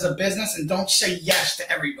treat this as a business and don't say yes to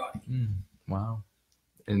everybody. Wow,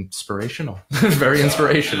 inspirational, very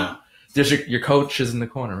inspirational. There's your coach is in the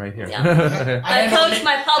corner right here. Yeah. My coach,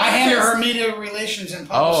 my publicist. I handle her media relations and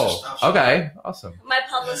publicist stuff. Oh, okay, awesome. My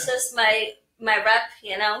publicist, my rep,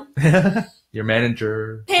 Your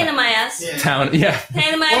manager. Pain in my ass. Yeah.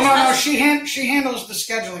 Pain in my ass. Well, no, she handles the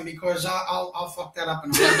scheduling because I'll fuck that up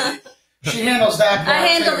in a minute. She handles that part. I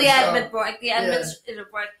handle the admin work, the administrative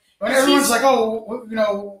work. When everyone's like, oh,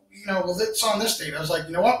 well, it's on this date. I was like,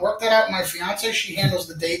 you know what? Work that out with my fiance. She handles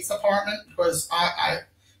the dates department because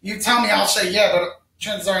you tell me, I'll say yeah, but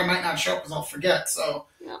chances are I might not show up because I'll forget. So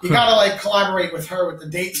you gotta collaborate with her with the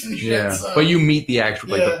dates and shit. Yeah, so. But you meet the actual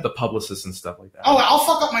the publicists and stuff like that. Oh, I'll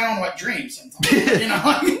fuck up my own wet dreams sometimes.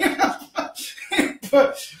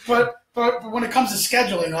 But when it comes to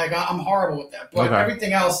scheduling, I'm horrible with that. But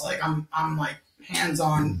everything else, I'm hands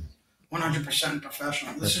on, 100%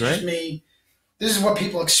 professional. This is just me. This is what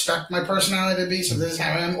people expect my personality to be. So this is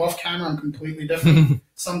how I am off camera. I'm completely different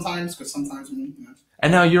sometimes because sometimes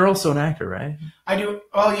And now you're also an actor, right? I do.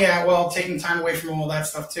 Oh yeah. Well, taking time away from all that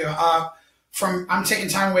stuff too. I'm taking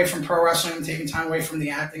time away from pro wrestling. I'm taking time away from the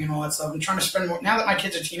acting and all that stuff. I'm trying to spend more. Now that my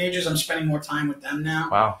kids are teenagers, I'm spending more time with them now.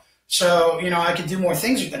 Wow. So I can do more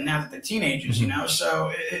things with them now that they're teenagers.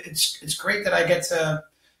 So it's great that I get to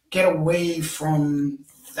get away from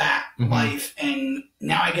that life, and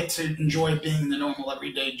now I get to enjoy being the normal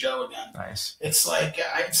everyday Joe again. Nice. It's like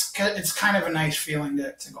it's kind of a nice feeling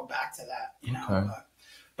to go back to that. Okay.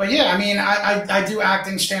 But yeah, I mean, I do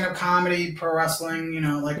acting, stand-up comedy, pro wrestling,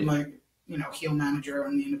 my heel manager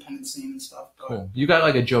on the independent scene and stuff. But, cool. You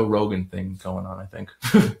got a Joe Rogan thing going on, I think.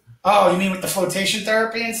 Oh, you mean with the flotation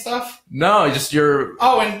therapy and stuff? No, just your...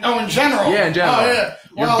 in general. Yeah, in general. Oh, yeah.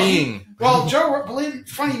 Your being. Well,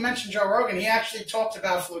 funny you mentioned Joe Rogan. He actually talked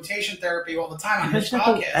about flotation therapy all the time on his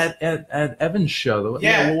podcast. At Evan's show.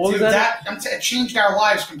 Yeah, what dude, was that? it changed our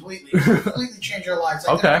lives completely. Completely changed our lives.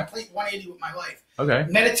 I did a complete 180 with my life. Okay.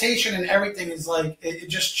 Meditation and everything is like, it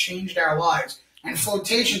just changed our lives. And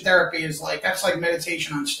flotation therapy is like, that's like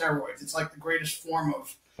meditation on steroids. It's like the greatest form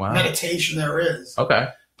of meditation there is. Okay.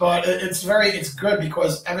 But it's good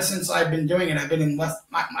because ever since I've been doing it,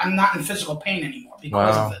 I'm not in physical pain anymore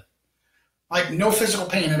because of it. Like, no physical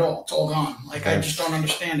pain at all. It's all gone. Like, I just don't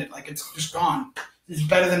understand it. Like, it's just gone. It's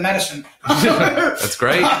better than medicine. That's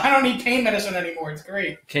great. I don't need pain medicine anymore. It's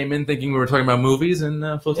great. Came in thinking we were talking about movies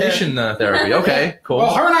and flotation therapy. Okay, cool.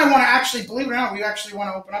 Well, her and I want to actually, believe it or not, we actually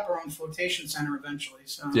want to open up our own flotation center eventually.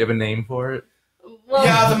 So. Do you have a name for it? Well,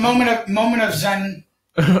 yeah, the moment of Zen.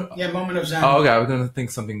 Yeah, moment of Zen. Oh, okay. I was going to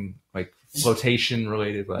think something like flotation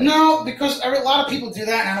related. Like no, because a lot of people do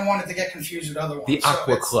that, and I don't want it to get confused with other ones. The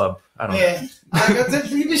Aqua Club. I don't know.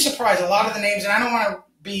 You'd be surprised. A lot of the names, and I don't want to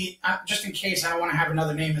be, just in case, I don't want to have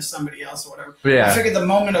another name as somebody else or whatever. Yeah. I figured the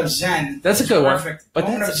moment of Zen. That's a good one. Perfect. But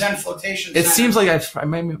moment of Zen flotation. It seems like I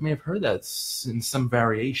may have heard that in some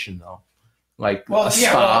variation though. Like a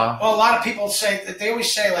spa. Well, a lot of people say that they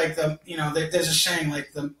always say like there's a saying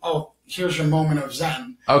like here's your moment of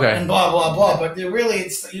Zen. Okay. And blah blah blah, but you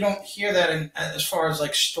don't hear that as far as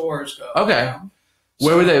like stores go. Okay. You know?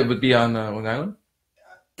 Where would they be on Long Island?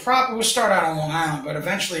 Probably we'll start out on Long Island, but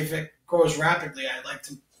eventually if it grows rapidly, I'd like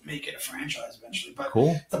to make it a franchise eventually. But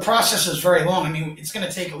the process is very long. I mean, it's going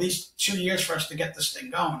to take at least 2 years for us to get this thing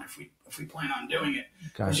going if we plan on doing it.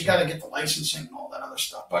 Because you got to get the licensing and all that other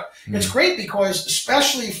stuff. But it's great because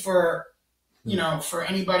especially for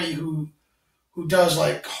anybody who does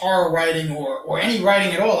like horror writing or any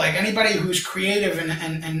writing at all, like anybody who's creative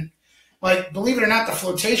and like, believe it or not, the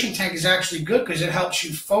flotation tank is actually good because it helps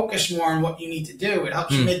you focus more on what you need to do. It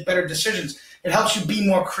helps you make better decisions. It helps you be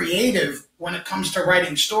more creative when it comes to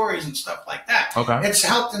writing stories and stuff like that. Okay. It's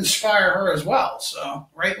helped inspire her as well. So,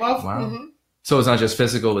 right, love? Wow. Mm-hmm. So it's not just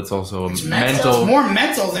physical, it's also mental. It's more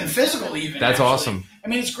mental than physical even. That's awesome. I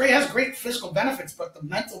mean, it's great. It has great physical benefits, but the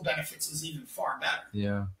mental benefits is even far better.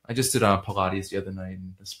 Yeah. I just did Pilates the other night,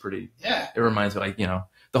 and it's pretty... Yeah. It reminds me, like,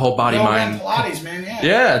 the whole body, mind... Pilates, man, yeah.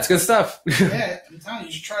 Yeah, it's good stuff. Yeah, I'm telling you,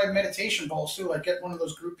 you should try meditation balls, too. Like, get one of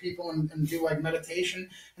those group people and do, like, meditation.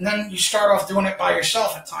 And then you start off doing it by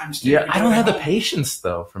yourself at times, too. Yeah, I don't have the patience,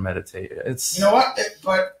 though, for meditating. You know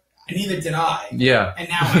what? Neither did I. Yeah. And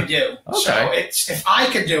now I do. Okay. So if I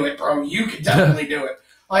could do it, bro, you could definitely do it.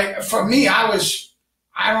 Like, for me, I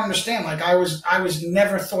don't understand. Like, I was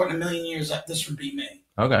never thought in a million years that this would be me.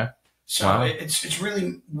 Okay. So it's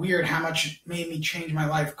really weird how much it made me change my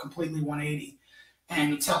life completely 180.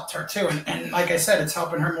 And it's helped her too. And like I said, it's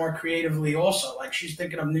helping her more creatively also. Like she's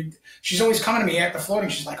thinking of she's always coming to me after floating.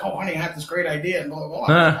 She's like, oh, honey, I had this great idea. And blah, blah,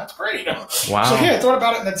 blah. Like, that's great. Wow. So yeah, I thought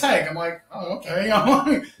about it in the tank. I'm like, oh,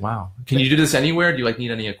 okay. Wow. Can you do this anywhere? Do you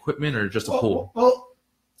need any equipment or just a pool? Well,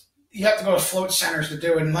 you have to go to float centers to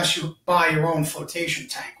do it unless you buy your own flotation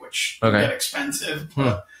tank, which can get expensive.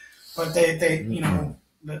 But they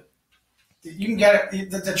you can get it.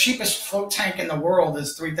 The cheapest float tank in the world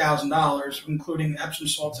is $3,000, including Epsom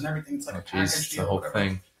salts and everything. It's like a package deal. The whole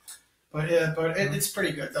thing. But it's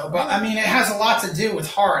pretty good though. But I mean, it has a lot to do with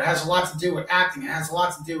horror. It has a lot to do with acting. It has a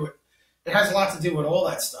lot to do with all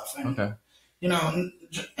that stuff. And,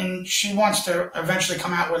 and she wants to eventually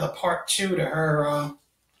come out with a part 2 to her.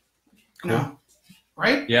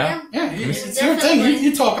 Right? Yeah. Yeah. It's your thing.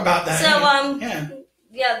 You talk about that. So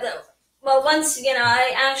well, once,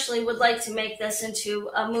 I actually would like to make this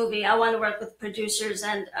into a movie. I want to work with producers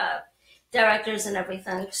and directors and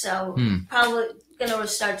everything. So probably going to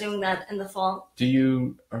start doing that in the fall. Are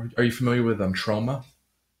you familiar with Trauma?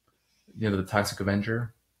 The Toxic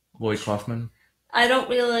Avenger, Lloyd Kaufman? I don't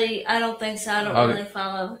think so. I don't really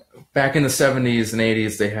follow. Back in the 70s and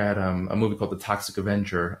 80s, they had a movie called The Toxic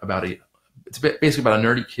Avenger it's basically about a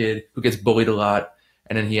nerdy kid who gets bullied a lot.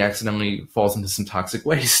 And then he accidentally falls into some toxic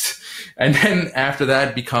waste. And then after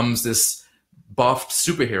that becomes this buffed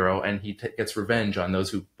superhero, and he gets revenge on those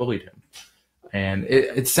who bullied him. And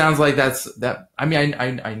it sounds like that. I mean,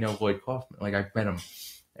 I know Lloyd Kaufman. Like, I've met him.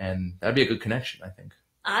 And that'd be a good connection, I think.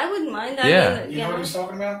 I wouldn't mind. You know what he's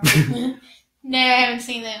talking about? No, I haven't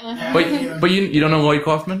seen that one. But you don't know Lloyd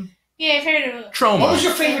Kaufman? Yeah, I've heard of it. Trauma. What was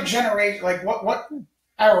your favorite generation? Like, what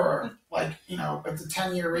era? Like, it's a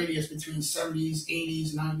 10-year radius between 70s,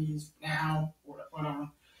 80s, 90s, now, whatever.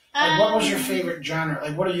 Like, what was your favorite genre?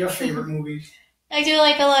 Like, what are your favorite movies? I do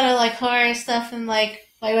like a lot of like horror stuff, and like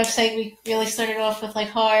my website, we really started off with like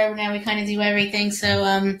horror. Now we kind of do everything. So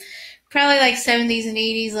probably like 70s and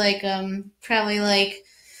 80s, like probably like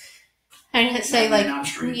I'd say like Nightmare on Elm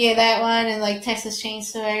Street. yeah, that one and like Texas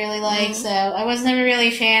Chainsaw I really like. So I was never really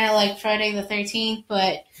a fan of like Friday the 13th,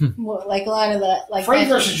 but more, like a lot of the like Freddy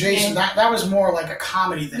vs. Jason, that was more like a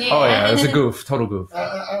comedy than Oh yeah, it was a goof, total goof.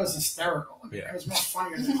 that was hysterical. I mean, Yeah. It was more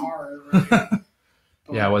funnier than horror. Really.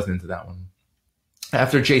 Yeah, I wasn't into that one.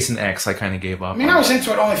 After Jason X, I kind of gave up. I mean, I was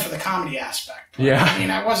into it only for the comedy aspect. But, Yeah. I mean,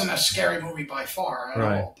 it wasn't a scary movie by far at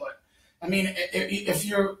all. But I mean, if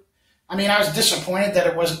you're, I mean, I was disappointed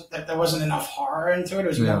that there wasn't enough horror into it. It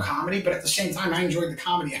was more comedy, but at the same time, I enjoyed the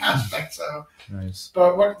comedy aspect. So Nice.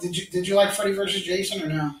 But what did you like Freddy vs. Jason or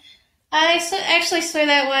no? I actually saw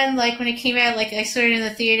that one like when it came out. Like I saw it in the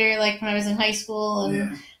theater like when I was in high school,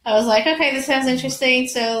 and I was like, okay, this sounds interesting.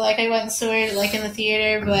 So like I went and saw it like in the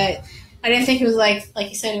theater, but I didn't think it was like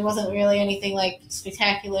you said, it wasn't really anything like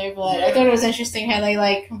spectacular. But I thought it was interesting how they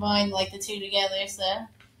like combined like the two together. So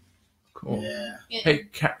Cool. Yeah. Hey,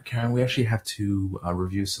 Karen, we actually have to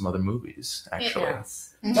review some other movies, actually.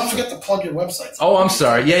 Yes. Don't forget to plug your websites. Oh, I'm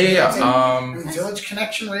sorry. Yeah.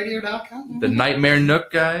 VillageConnectionRadio.com. The Nightmare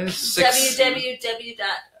Nook, guys.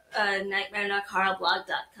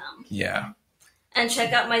 www.nightmarenook.horrorbblog.com. Yeah. And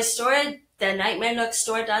check out my store,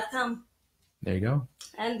 thenightmarenookstore.com. There you go.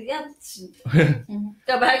 And yeah,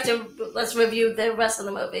 go back to, let's review the rest of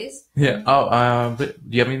the movies. Yeah. Oh, but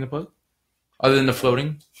do you have anything to plug? Other than the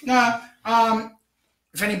floating? No.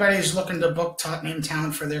 If anybody's looking to book top name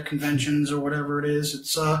talent for their conventions or whatever it is,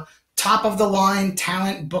 it's top of the line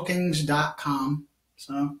talentbookings.com.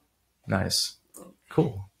 So Nice.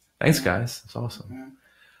 Cool. Thanks, guys. That's awesome. Yeah.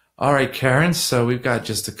 All right, Karen. So we've got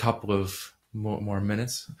just a couple of more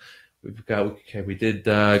minutes. We did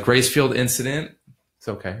Gracefield Incident. It's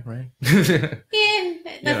okay, right? Yeah,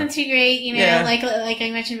 nothing too great, you know. Yeah. Like I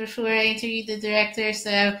mentioned before, I interviewed the director, so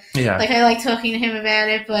like I like talking to him about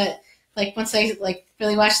it. But like once I like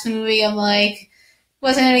really watched the movie, I'm like,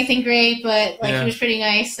 wasn't anything great, but like he was pretty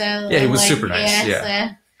nice. So yeah, he was super nice. Yeah,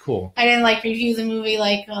 so, cool. I didn't like review the movie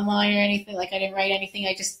like online or anything. Like I didn't write anything.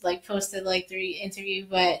 I just like posted like the interview.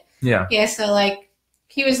 But yeah. So like.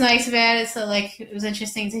 He was nice about it, so like it was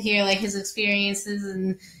interesting to hear like his experiences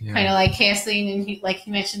and kind of like casting. And he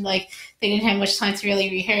mentioned like they didn't have much time to really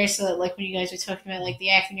rehearse. So like when you guys were talking about like the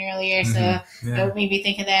acting earlier, so that made me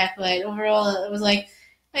think of that. But overall, it was like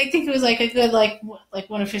I think it was like a good like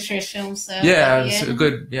one of his first films. So it's a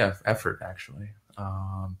good effort actually.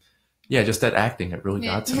 Just that acting, it really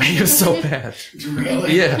got to me. It was so bad.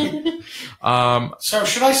 Really? Yeah. So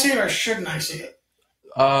should I see it or shouldn't I see it?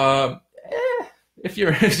 If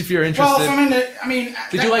you're interested. Well,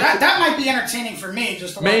 that might be entertaining for me,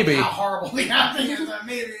 just to maybe how horrible the acting is.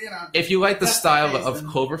 Maybe If you like the style of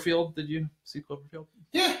Cloverfield, did you see Cloverfield?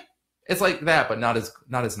 Yeah, it's like that, but not as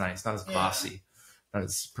nice, not as glossy, not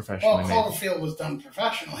as professionally made. Cloverfield was done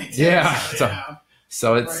professionally. Too,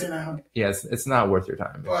 so it's it's not worth your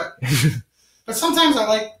time. But sometimes I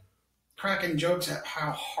like cracking jokes at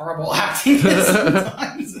how horrible acting is.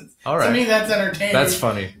 Sometimes all right, to me that's entertaining. That's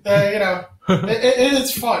funny.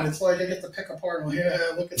 It's fun. It's like I get to pick apart. Look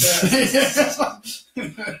at that.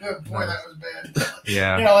 Boy, that was bad.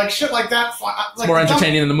 Yeah. Like shit like that. It's more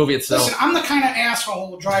entertaining than the movie itself. Listen, I'm the kind of asshole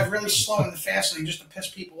who will drive really slow in the fast lane just to piss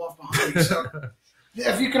people off behind me. So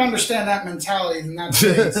if you can understand that mentality, then that's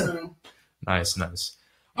it. So. Nice. Oh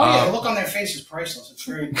yeah, the look on their face is priceless. It's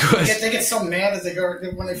great. They get so mad as they go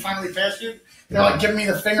when they finally pass you. They're like giving me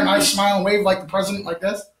the finger, and I smile and wave like the president, like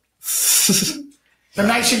this. The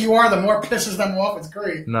nicer you are, the more pisses them off. It's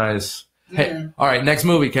great. Nice. Hey, all right, next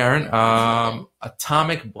movie, Karen.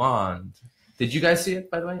 Atomic Blonde. Did you guys see it,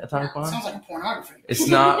 by the way? Atomic Blonde? It sounds like a pornography. It's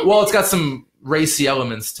not. Well, it's got some racy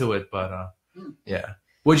elements to it, but yeah.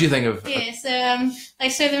 What'd you think of? Yeah, so I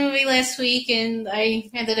saw the movie last week, and I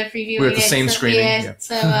ended up reviewing it. We're at the same screening. Yeah.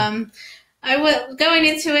 So I was going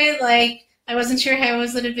into it like I wasn't sure how it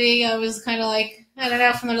was going to be. I was kind of like, I don't know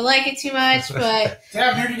if I'm going to like it too much, but do you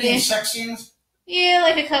have nudity and sex scenes? Yeah,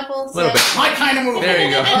 like a couple. A little bit. My kind of movie. There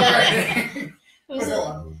you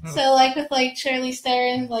go. So like with like Charlize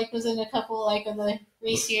Theron, like was in a couple like of the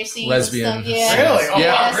racier scenes. Lesbian. And stuff. Yeah. Really? Oh,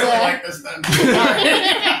 yeah. I really like this then.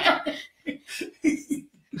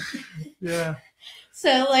 Yeah.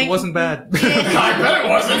 So like it wasn't bad. Yeah. I bet it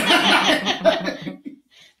wasn't.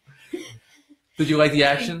 Did you like the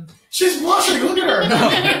action? She's blushing. Look at her.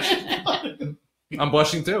 No. I'm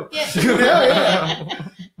blushing too. Yeah.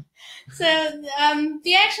 So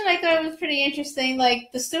the action I thought was pretty interesting.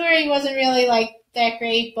 Like the story wasn't really like that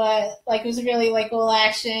great, but like it was really like all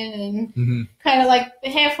action and kind of like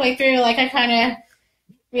halfway through, like I kind of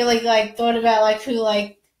really like thought about like who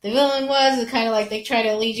like the villain was. It's kind of like they try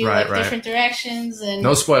to lead you different directions. And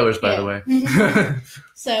no spoilers, by the way.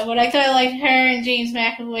 So, but I thought like her and James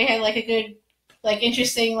McAvoy had like a good, like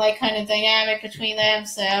interesting, like kind of dynamic between them.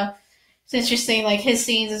 So it's interesting, like his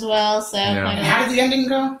scenes as well. So how did the ending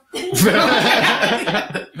go?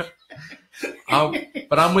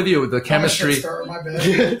 But I'm with you. The chemistry, My bad.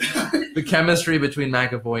 the chemistry between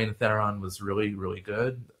McAvoy and Theron was really, really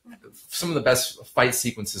good. Some of the best fight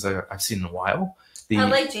sequences I've seen in a while. I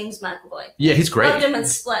like James McAvoy. Yeah, he's great. Loved him in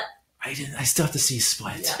Split. I still have to see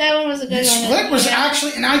Split. Yeah. That one was a good one. Split was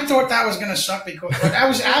actually, and I thought that was going to suck because that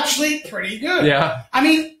was actually pretty good. Yeah. I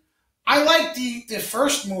mean, I like the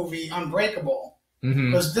first movie, Unbreakable,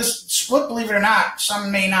 because this Split, believe it or not,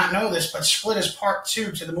 some may not know this, but Split is part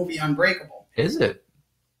 2 to the movie Unbreakable. Is it?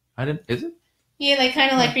 Is it? Yeah, they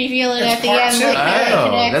kind of like reveal it It's at the part end. two. Like,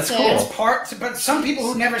 Oh, that's cool. It's part, but some people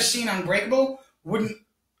who've never seen Unbreakable wouldn't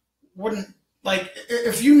like.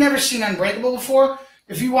 If you've never seen Unbreakable before,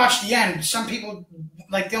 if you watch the end, some people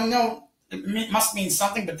like they'll know it must mean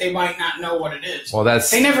something, but they might not know what it is. Well,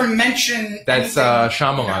 they never mention. That's anything,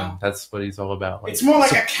 Shyamalan. You know? That's what he's all about. Like, it's more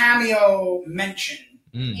like a cameo mention,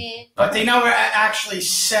 Yeah. but they never actually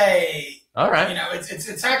say. All right. You know,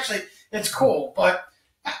 it's actually cool, but.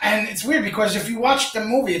 And it's weird because if you watch the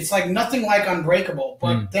movie, it's like nothing like Unbreakable,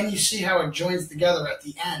 but then you see how it joins together at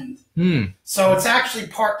the end. So it's actually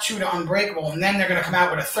part 2 to Unbreakable, and then they're going to come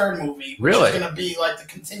out with a third movie, which is going to be like the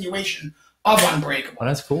continuation of Unbreakable. Oh,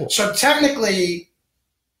 that's cool. So technically,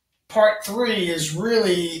 part 3 is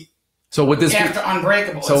really would this after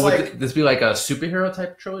Unbreakable. So it's would this be like a superhero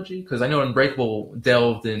type trilogy? Because I know Unbreakable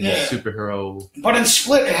delved into superhero. But in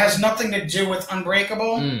Split, it has nothing to do with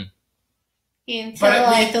Unbreakable. Until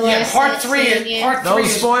but the last part 3 is no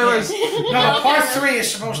spoilers. Part 3 is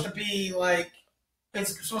supposed to be like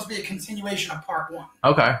it's supposed to be a continuation of part 1.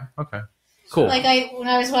 Okay, cool. Like when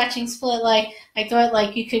I was watching Split, like I thought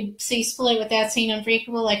like you could see Split without seeing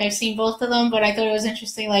Unbreakable. Like I've seen both of them, but I thought it was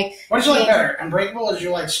interesting. Like what did you like better, Unbreakable, or did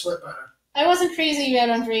you like Split better? I wasn't crazy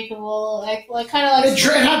about Unbreakable. I kind of like it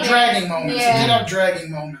had dragging moments. Yeah. It did have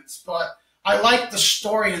dragging moments, but I liked the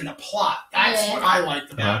story and the plot. That's what I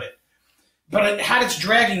liked about it. But it had its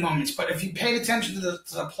dragging moments. But if you paid attention to the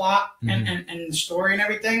plot and the story and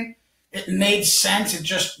everything, it made sense. It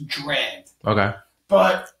just dragged. Okay.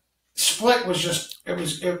 But Split was just,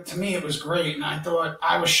 to me, it was great. And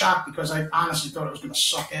I was shocked because I honestly thought it was going to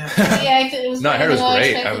suck ass. Yeah, it was no, I heard it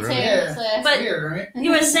was great. But weird, right?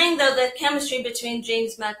 You were saying, though, the chemistry between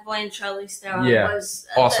James McAvoy and Charlize Theron was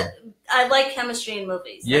awesome. I like chemistry in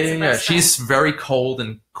movies. Yeah. She's very cold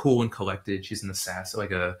and cool and collected. She's an assassin,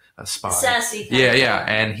 like a spy. Sassy. Yeah.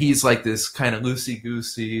 And he's like this kind of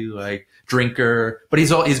loosey-goosey, like drinker, but he's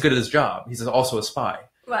good at his job. He's also a spy.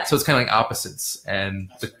 Right. So it's kind of like opposites, and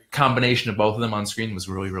the combination of both of them on screen was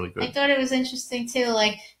really, really good. I thought it was interesting too,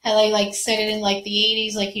 like how they like set it in like the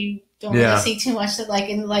 80s, like you don't really see too much of, like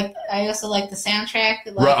in like I also like the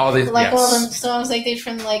soundtrack, like all the songs they did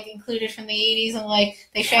from like included from the 80s, and like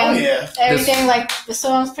they found everything like the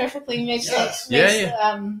songs perfectly mixed. Like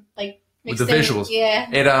with the visuals. Yeah.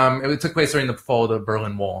 It took place during the fall of the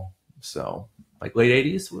Berlin Wall, so like late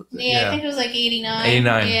 80s. Yeah, I think it was like 89.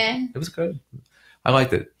 89. Yeah, it was good. I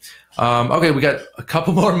liked it. Okay, we got a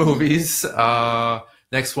couple more movies.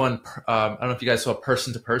 Next one, I don't know if you guys saw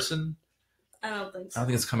Person to Person. I don't think so. I don't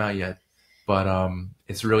think it's come out yet, but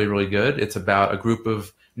it's really, really good. It's about a group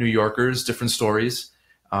of New Yorkers, different stories,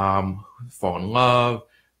 fall in love.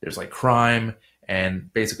 There's like crime,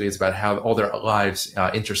 and basically it's about how all their lives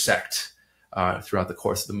intersect throughout the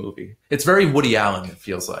course of the movie. It's very Woody Allen. It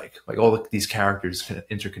feels like all these characters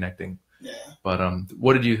interconnecting. Yeah. But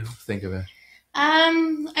what did you think of it?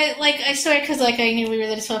 I saw it because like I knew we were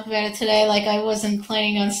going to talk about it today. Like I wasn't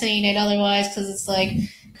planning on seeing it otherwise because it's like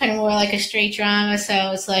kind of more like a straight drama.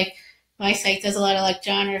 So it's like my site does a lot of like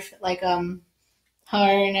genre, like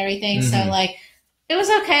horror and everything. So like it was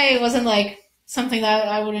okay. It wasn't like something that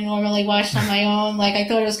I wouldn't normally watch on my own. Like I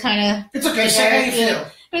thought it was kind of. It's okay. Say how you feel.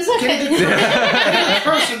 It was okay. Get the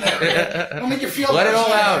person there. It'll make you feel. Let it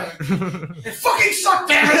all out. It fucking sucked,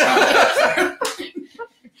 damn it.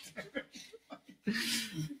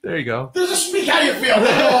 There you go. Just speak how you feel.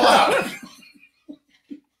 Let it all out.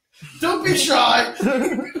 Don't be shy.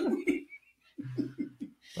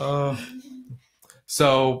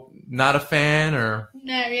 So, not a fan, or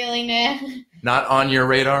not really? Nah. Not on your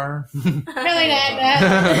radar. Really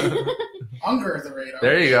not. Under the radar.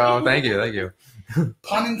 There you go. Thank you.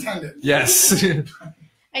 Pun intended. Yes.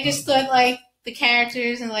 I just thought like the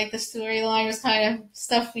characters and like the storyline was kind of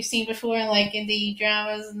stuff we've seen before in like indie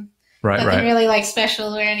dramas and. Nothing really like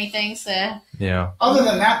special or anything, so. Yeah. Other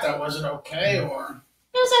than that, though, was it okay or?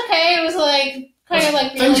 was okay. It was like kind of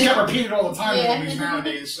like things really, get repeated all the time Yeah. in movies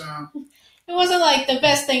nowadays. So it wasn't like the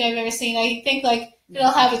best thing I've ever seen. I think like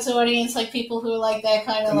it'll have its audience, like people who like that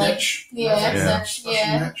kind the of like niche, yeah.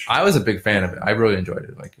 niche. I was a big fan of it. I really enjoyed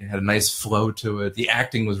it. Like, it had a nice flow to it. The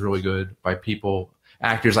acting was really good by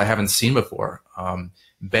actors I haven't seen before.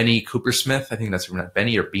 Benny Coopersmith, I think that's her name.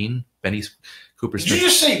 Benny or Bean? Benny Coopersmith. Did you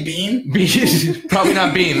just say Bean? Bean? Probably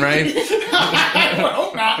not Bean, right? I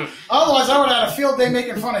hope not. Otherwise, I would have had a field day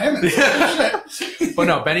making fun of him. But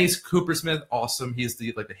no, Benny's Coopersmith, awesome. He's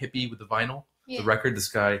the hippie with the vinyl, the record. This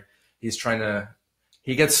guy,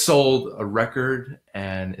 he gets sold a record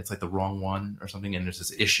and it's like the wrong one or something, and there's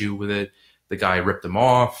this issue with it. The guy ripped him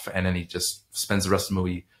off, and then he just spends the rest of the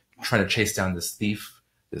movie trying to chase down this thief,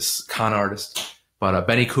 this con artist. But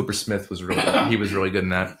Benny Coopersmith was really good in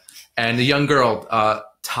that. And the young girl,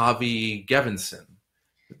 Tavi Gevinson.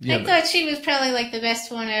 I thought she was probably like the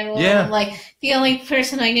best one at all. Yeah. Like the only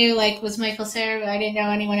person I knew like was Michael Cera. I didn't know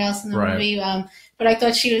anyone else in the movie. But I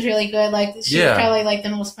thought she was really good. Like she was probably like the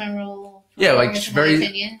most memorable. Yeah, like very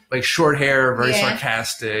opinion. like short hair, very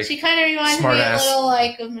sarcastic. She kind of reminds me a little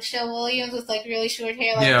like of Michelle Williams with like really short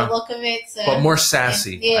hair, like the look of it. So. But more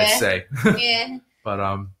sassy, I'd say. Yeah.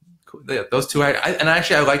 But those two,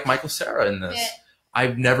 I like Michael Cera in this. Yeah.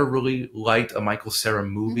 I've never really liked a Michael Cera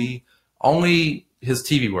movie. Only his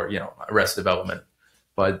TV work, Arrested Development.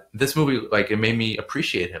 But this movie, like, it made me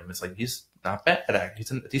appreciate him. It's like, he's not bad at acting.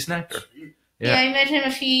 He's a decent actor. Yeah, I met him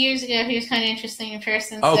a few years ago. He was kind of interesting in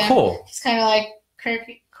person. Oh, so cool. He's kind of like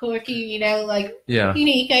quirky, like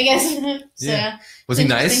unique, I guess. So was he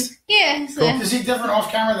nice? Yeah. So. Cool. Is he different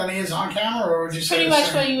off camera than he is on camera, or would you say pretty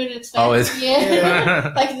much what you would expect? Oh,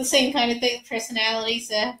 yeah. Like the same kind of personality.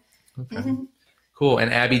 So. Okay. Mm-hmm. Cool.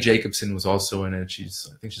 And Abby Jacobson was also in it. I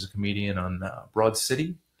think she's a comedian on Broad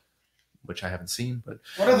City, which I haven't seen. But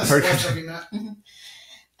what other sports have you met?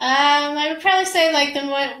 I would probably say like the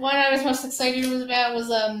one I was most excited about was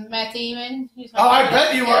Matt Damon. I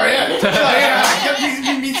bet you were.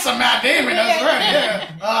 Yeah, you meet some Matt Damon. That's right.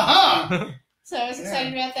 Yeah. So I was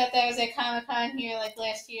excited about that. That was at Comic-Con here like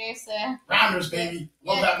last year. So Rounders, baby,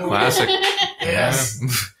 love that movie. Classic. Yes.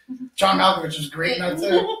 John Malkovich is great in that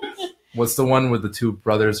too. What's the one where the two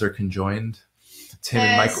brothers are conjoined? Tim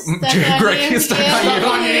and Michael. Stuck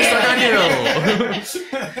on you.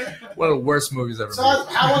 One of the worst movies ever made. So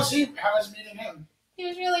how was meeting him? He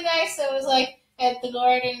was really nice. So it was like at the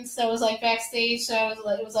Garden. So it was like backstage. So it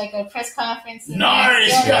was like a press conference. Nice.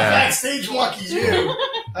 You got backstage. Lucky you.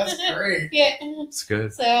 That's great. Yeah. It's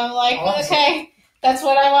good. So I'm like, okay, that's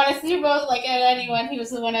what I wanted to do. Both like at anyone, he was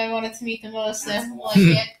the one I wanted to meet the most. So like,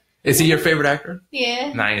 yeah. Is he your favorite actor?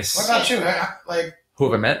 Yeah. Nice. What about you? Like, who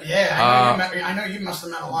have I met? Yeah, I know you must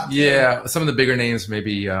have met a lot. Too. Yeah, some of the bigger names,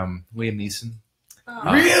 maybe Liam Neeson.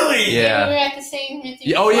 Really? Yeah. We were at the same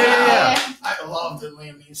interview. Oh, yeah. I loved it,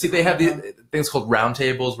 Liam Neeson. See, they have these things called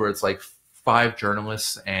roundtables where it's like 5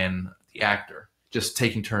 journalists and the actor just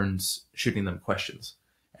taking turns shooting them questions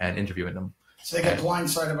and interviewing them. So they get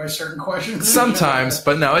blindsided by certain questions. Sometimes,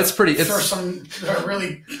 but no, it's pretty. It's some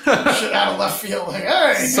really shit out of left field. Like,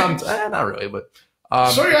 hey, not really, but.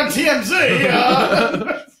 So you're on TMZ.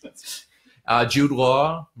 Jude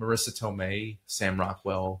Law, Marissa Tomei, Sam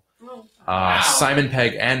Rockwell, Simon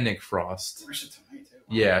Pegg, and Nick Frost. Marissa Tomei too.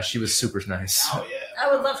 Yeah, she was super nice. Oh yeah,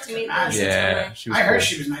 I would love to meet her. Yeah, she was. I heard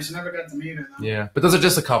she was nice. I never got to meet her though. Yeah, but those are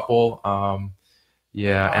just a couple.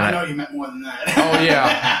 Yeah, and I know you meant more than that. Oh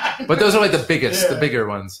yeah, but those are like the biggest, the bigger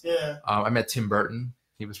ones. Yeah. I met Tim Burton.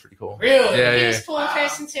 He was pretty cool. Really? Yeah, he was cool in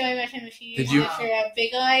person too. I met him a few years ago for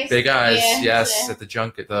Big Eyes. Big Eyes, yes, at the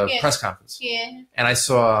junket, the press conference. Yeah. And I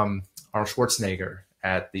saw Arnold Schwarzenegger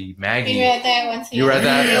at the Maggie. You were at that one too. You were at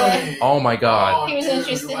that? Really? Oh my God. He was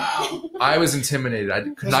interested. Wow. I was intimidated. I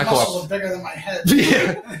could not go up. His muscles are bigger than my head.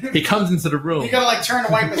 Yeah. He comes into the room. You gotta like turn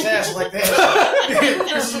to wipe his ass like this.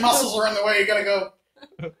 His muscles are in the way. You gotta go.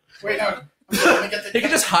 Wait, no. He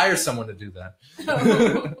could just hire someone to do that.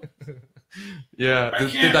 Yeah.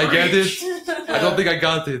 Did I get it? I don't think I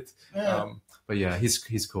got it. Yeah. But yeah,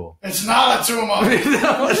 he's cool. It's not a tumor.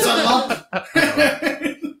 It's a lump.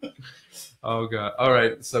 Oh God. All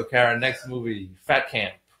right. So Karen, next movie, Fat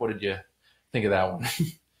Camp. What did you think of that one?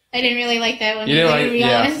 I didn't really like that one. You didn't like, to be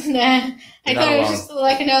honest. Nah. I thought it was just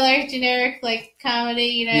like another generic like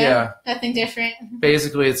comedy, Yeah. Nothing different.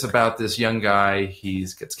 Basically, it's about this young guy. He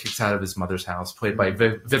gets kicked out of his mother's house, played by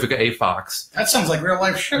Vivica A. Fox. That sounds like real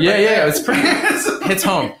life shit. Yeah, yeah, it's pretty. Hits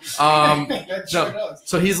home. Does.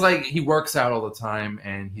 So he's like, he works out all the time,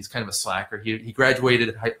 and he's kind of a slacker. He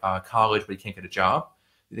graduated college, but he can't get a job.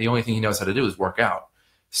 The only thing he knows how to do is work out.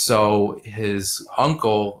 So his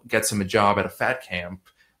uncle gets him a job at a fat camp.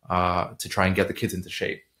 to try and get the kids into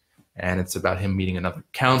shape. And it's about him meeting another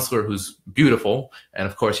counselor who's beautiful. And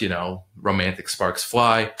of course, romantic sparks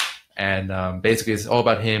fly. And basically it's all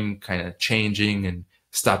about him kind of changing and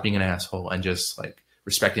stop being an asshole and just like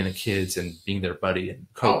respecting the kids and being their buddy and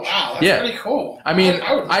coach. Oh, wow. That's pretty cool. I mean,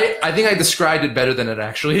 I think I described it better than it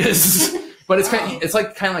actually is. But it's kind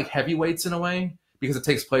of like Heavyweights in a way because it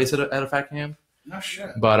takes place at a fat camp. No shit.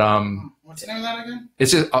 But what's the name of that again?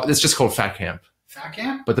 It's just called Fat Camp. Fat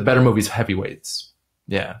Camp? But the better movie's Heavyweights.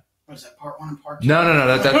 Yeah. What is that, part 1 and part 2? No.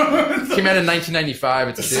 That came out in 1995.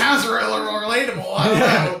 It sounds relatable. I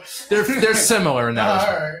don't know. They're similar in that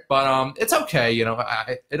respect. Right. But it's okay.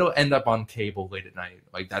 It'll end up on cable late at night,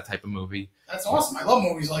 like that type of movie. That's awesome. I love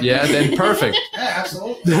movies like that. Yeah, then perfect. Yeah,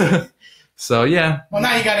 absolutely. So, yeah. Well,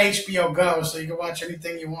 now you got HBO Go, so you can watch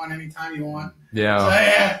anything you want, anytime you want. Yeah. So,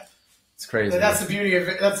 yeah. It's crazy. That's the beauty of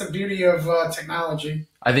it. That's the beauty of technology.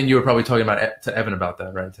 I think you were probably talking to Evan about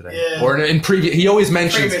that, right, today? Yeah. Or in previous, he always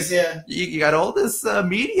mentions, you got all this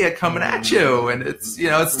media coming at you, and it's,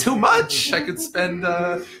 it's too much. I could spend,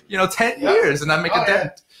 10 years and not make a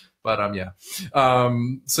dent. But, yeah.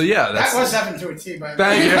 So, yeah. That was Evan to a T, by the way.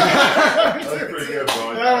 Thank you. That was pretty good,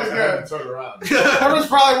 bro. That was good. Turn around. Everyone's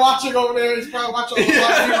probably watching over there. He's probably watching all the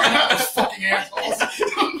live right now. Those fucking assholes.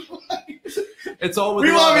 It's all with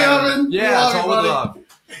we love. We love you, Evan. Yeah, it's all with love.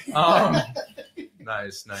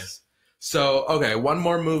 Nice. So, okay, one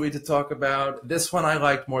more movie to talk about. This one I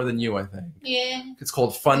liked more than you, I think. Yeah. It's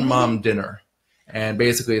called Fun Mom Dinner. And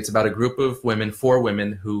basically it's about a group of women, 4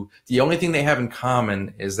 women, who the only thing they have in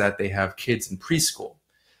common is that they have kids in preschool.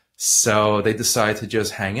 So they decide to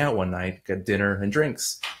just hang out one night, get dinner and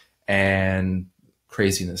drinks, and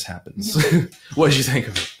craziness happens. What did you think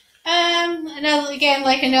of it?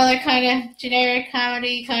 Another kind of generic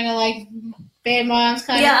comedy, kind of like Bad Moms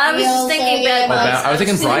kind of. Yeah, I was just thinking Bad Moms. I was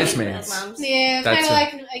thinking Bridesmaids. Yeah, kind of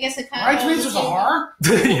like, I guess, a kind Bridesmaids was a horror?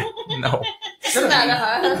 No. It's not a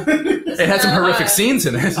horror. It had some horrific scenes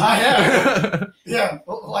in it. Yeah,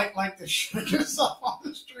 like the shooting stuff on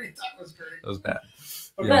the street. That was great. That was bad.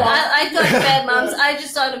 But I thought of Bad Moms. I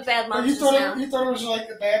just thought of Bad Moms. You thought it was like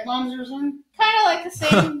the Bad Moms or something? Kind of like the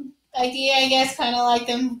same idea, I guess. Kind of like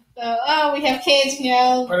them. We have kids,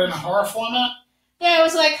 But in a horror format? Yeah, it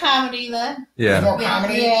was like comedy though. Yeah. More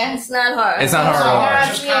comedy? Yeah. It's not horror. It's not horror at all.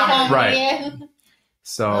 It's just comedy. Right. Yeah.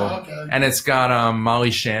 So, and it's got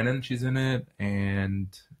Molly Shannon, she's in it, and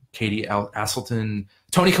Katie Aselton,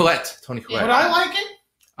 Toni Collette. Would I like it?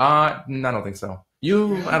 I don't think so. I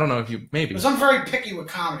don't know if you, maybe. Because I'm very picky with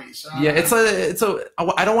comedy. So yeah, it's a,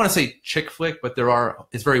 I don't want to say chick flick, but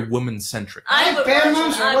it's very woman-centric. I like Bad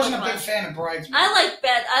Moms, I wasn't a big fan of Bridesmaids. I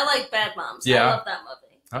like Bad Moms. Yeah. I love that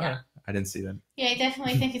movie. Okay. I didn't see that. Yeah, I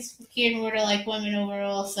definitely think it's geared more to like women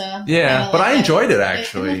overall. So yeah, but I enjoyed it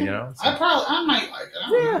actually. So. I might like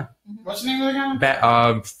it. Yeah. What's the name of the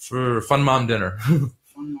guy? For Fun Mom Dinner. Fun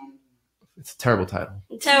Mom. It's a terrible title.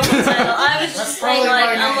 Terrible title. I was just saying,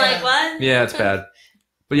 I'm like, what? Yeah, it's bad.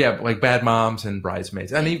 But yeah, like Bad Moms and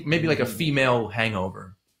Bridesmaids, and maybe like a female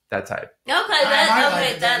Hangover, that type. Okay,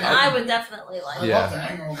 I would definitely like.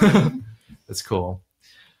 Yeah, that's cool.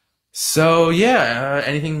 So yeah,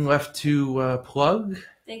 anything left to plug? I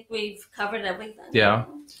think we've covered everything. Yeah.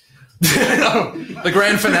 The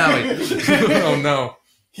grand finale. Oh no.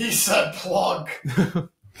 He said plug.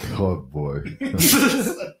 Oh boy.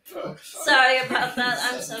 Sorry about that.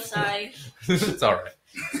 I'm so sorry. It's all right.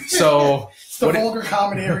 So it's the vulgar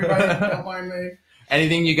comedy, everybody. Don't mind me.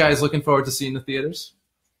 Anything you guys looking forward to see in the theaters?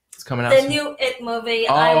 It's coming out. The new It movie.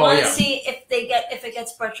 I want to see if it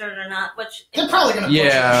gets butchered or not. Which they're probably going to butcher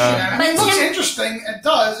yeah. it. It looks interesting. It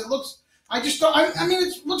does. It looks. I just don't. I mean,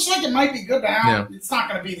 it looks like it might be good, but it's not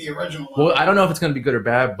going to be the original. Well, I don't know if it's going to be good or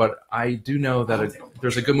bad, but I do know that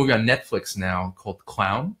there's a good movie on Netflix now called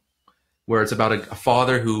Clown, where it's about a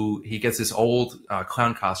father who he gets this old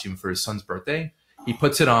clown costume for his son's birthday. He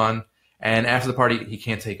puts it on, and after the party, he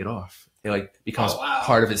can't take it off. It becomes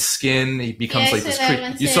part of his skin. He becomes like this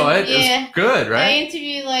creature. You saw it? Yeah. It was good, right? I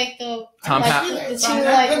interviewed the Tom the two leads in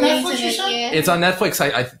it. It's on Netflix.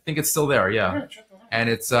 I think it's still there. Yeah. And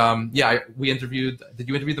it's we interviewed. Did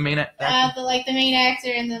you interview the main actor? The main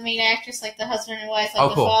actor and the main actress, like the husband and wife, cool.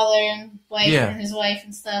 the father and wife and his wife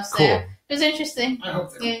and stuff. So cool. It was interesting. I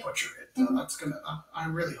hope they don't butcher it. That's gonna. I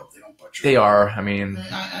really hope they don't butcher it. They are. I mean,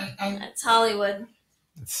 it's Hollywood.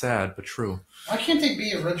 It's sad but true. Why can't they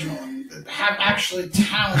be original and have actually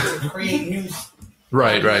talent to create new?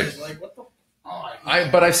 Right. Like what the?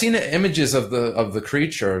 But I've seen images of the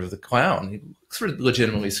creature, of the clown. He looks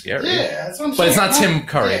legitimately scary. Yeah, that's what I'm saying. But it's not Tim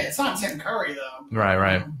Curry. Yeah, it's not Tim Curry though.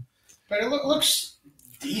 Right. But it looks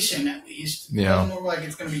decent at least. Yeah. It doesn't look like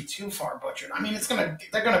it's going to be too far butchered. I mean,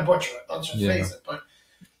 they're going to butcher it. Let's just face it. But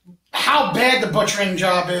how bad the butchering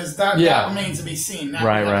job is, that remains to be seen.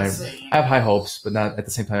 Right. See. I have high hopes, but not at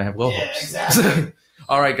the same time I have low hopes. Exactly.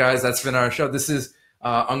 All right, guys, that's been our show. This is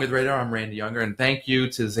Under the Radar. I'm Randy Younger, and thank you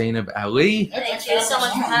to Zainab Ali. Thank you so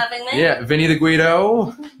much for having me. Yeah, Vinnie the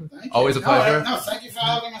Guido. Always a pleasure. No, thank you for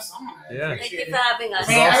having us on. Thank you for having us.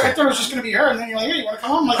 I mean, I thought it was just going to be her, and then you're like, hey, you want to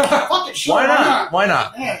come on? I'm like, fuck it, sure. Why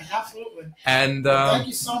not? Yeah, absolutely. And thank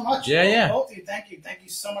you so much. Yeah. Both of you, thank you. Thank you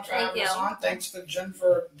so much for having us on. Thanks to Jim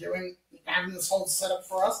for having this whole setup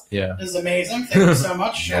for us. Yeah. This is amazing. Thank you so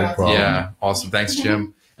much. No problem. Yeah, awesome. Thanks,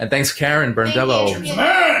 Jim. And thanks, Karen Benardello.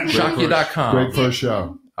 Shockia.com. Great first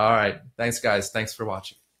show. All right. Thanks, guys. Thanks for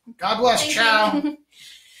watching. God bless. Ciao.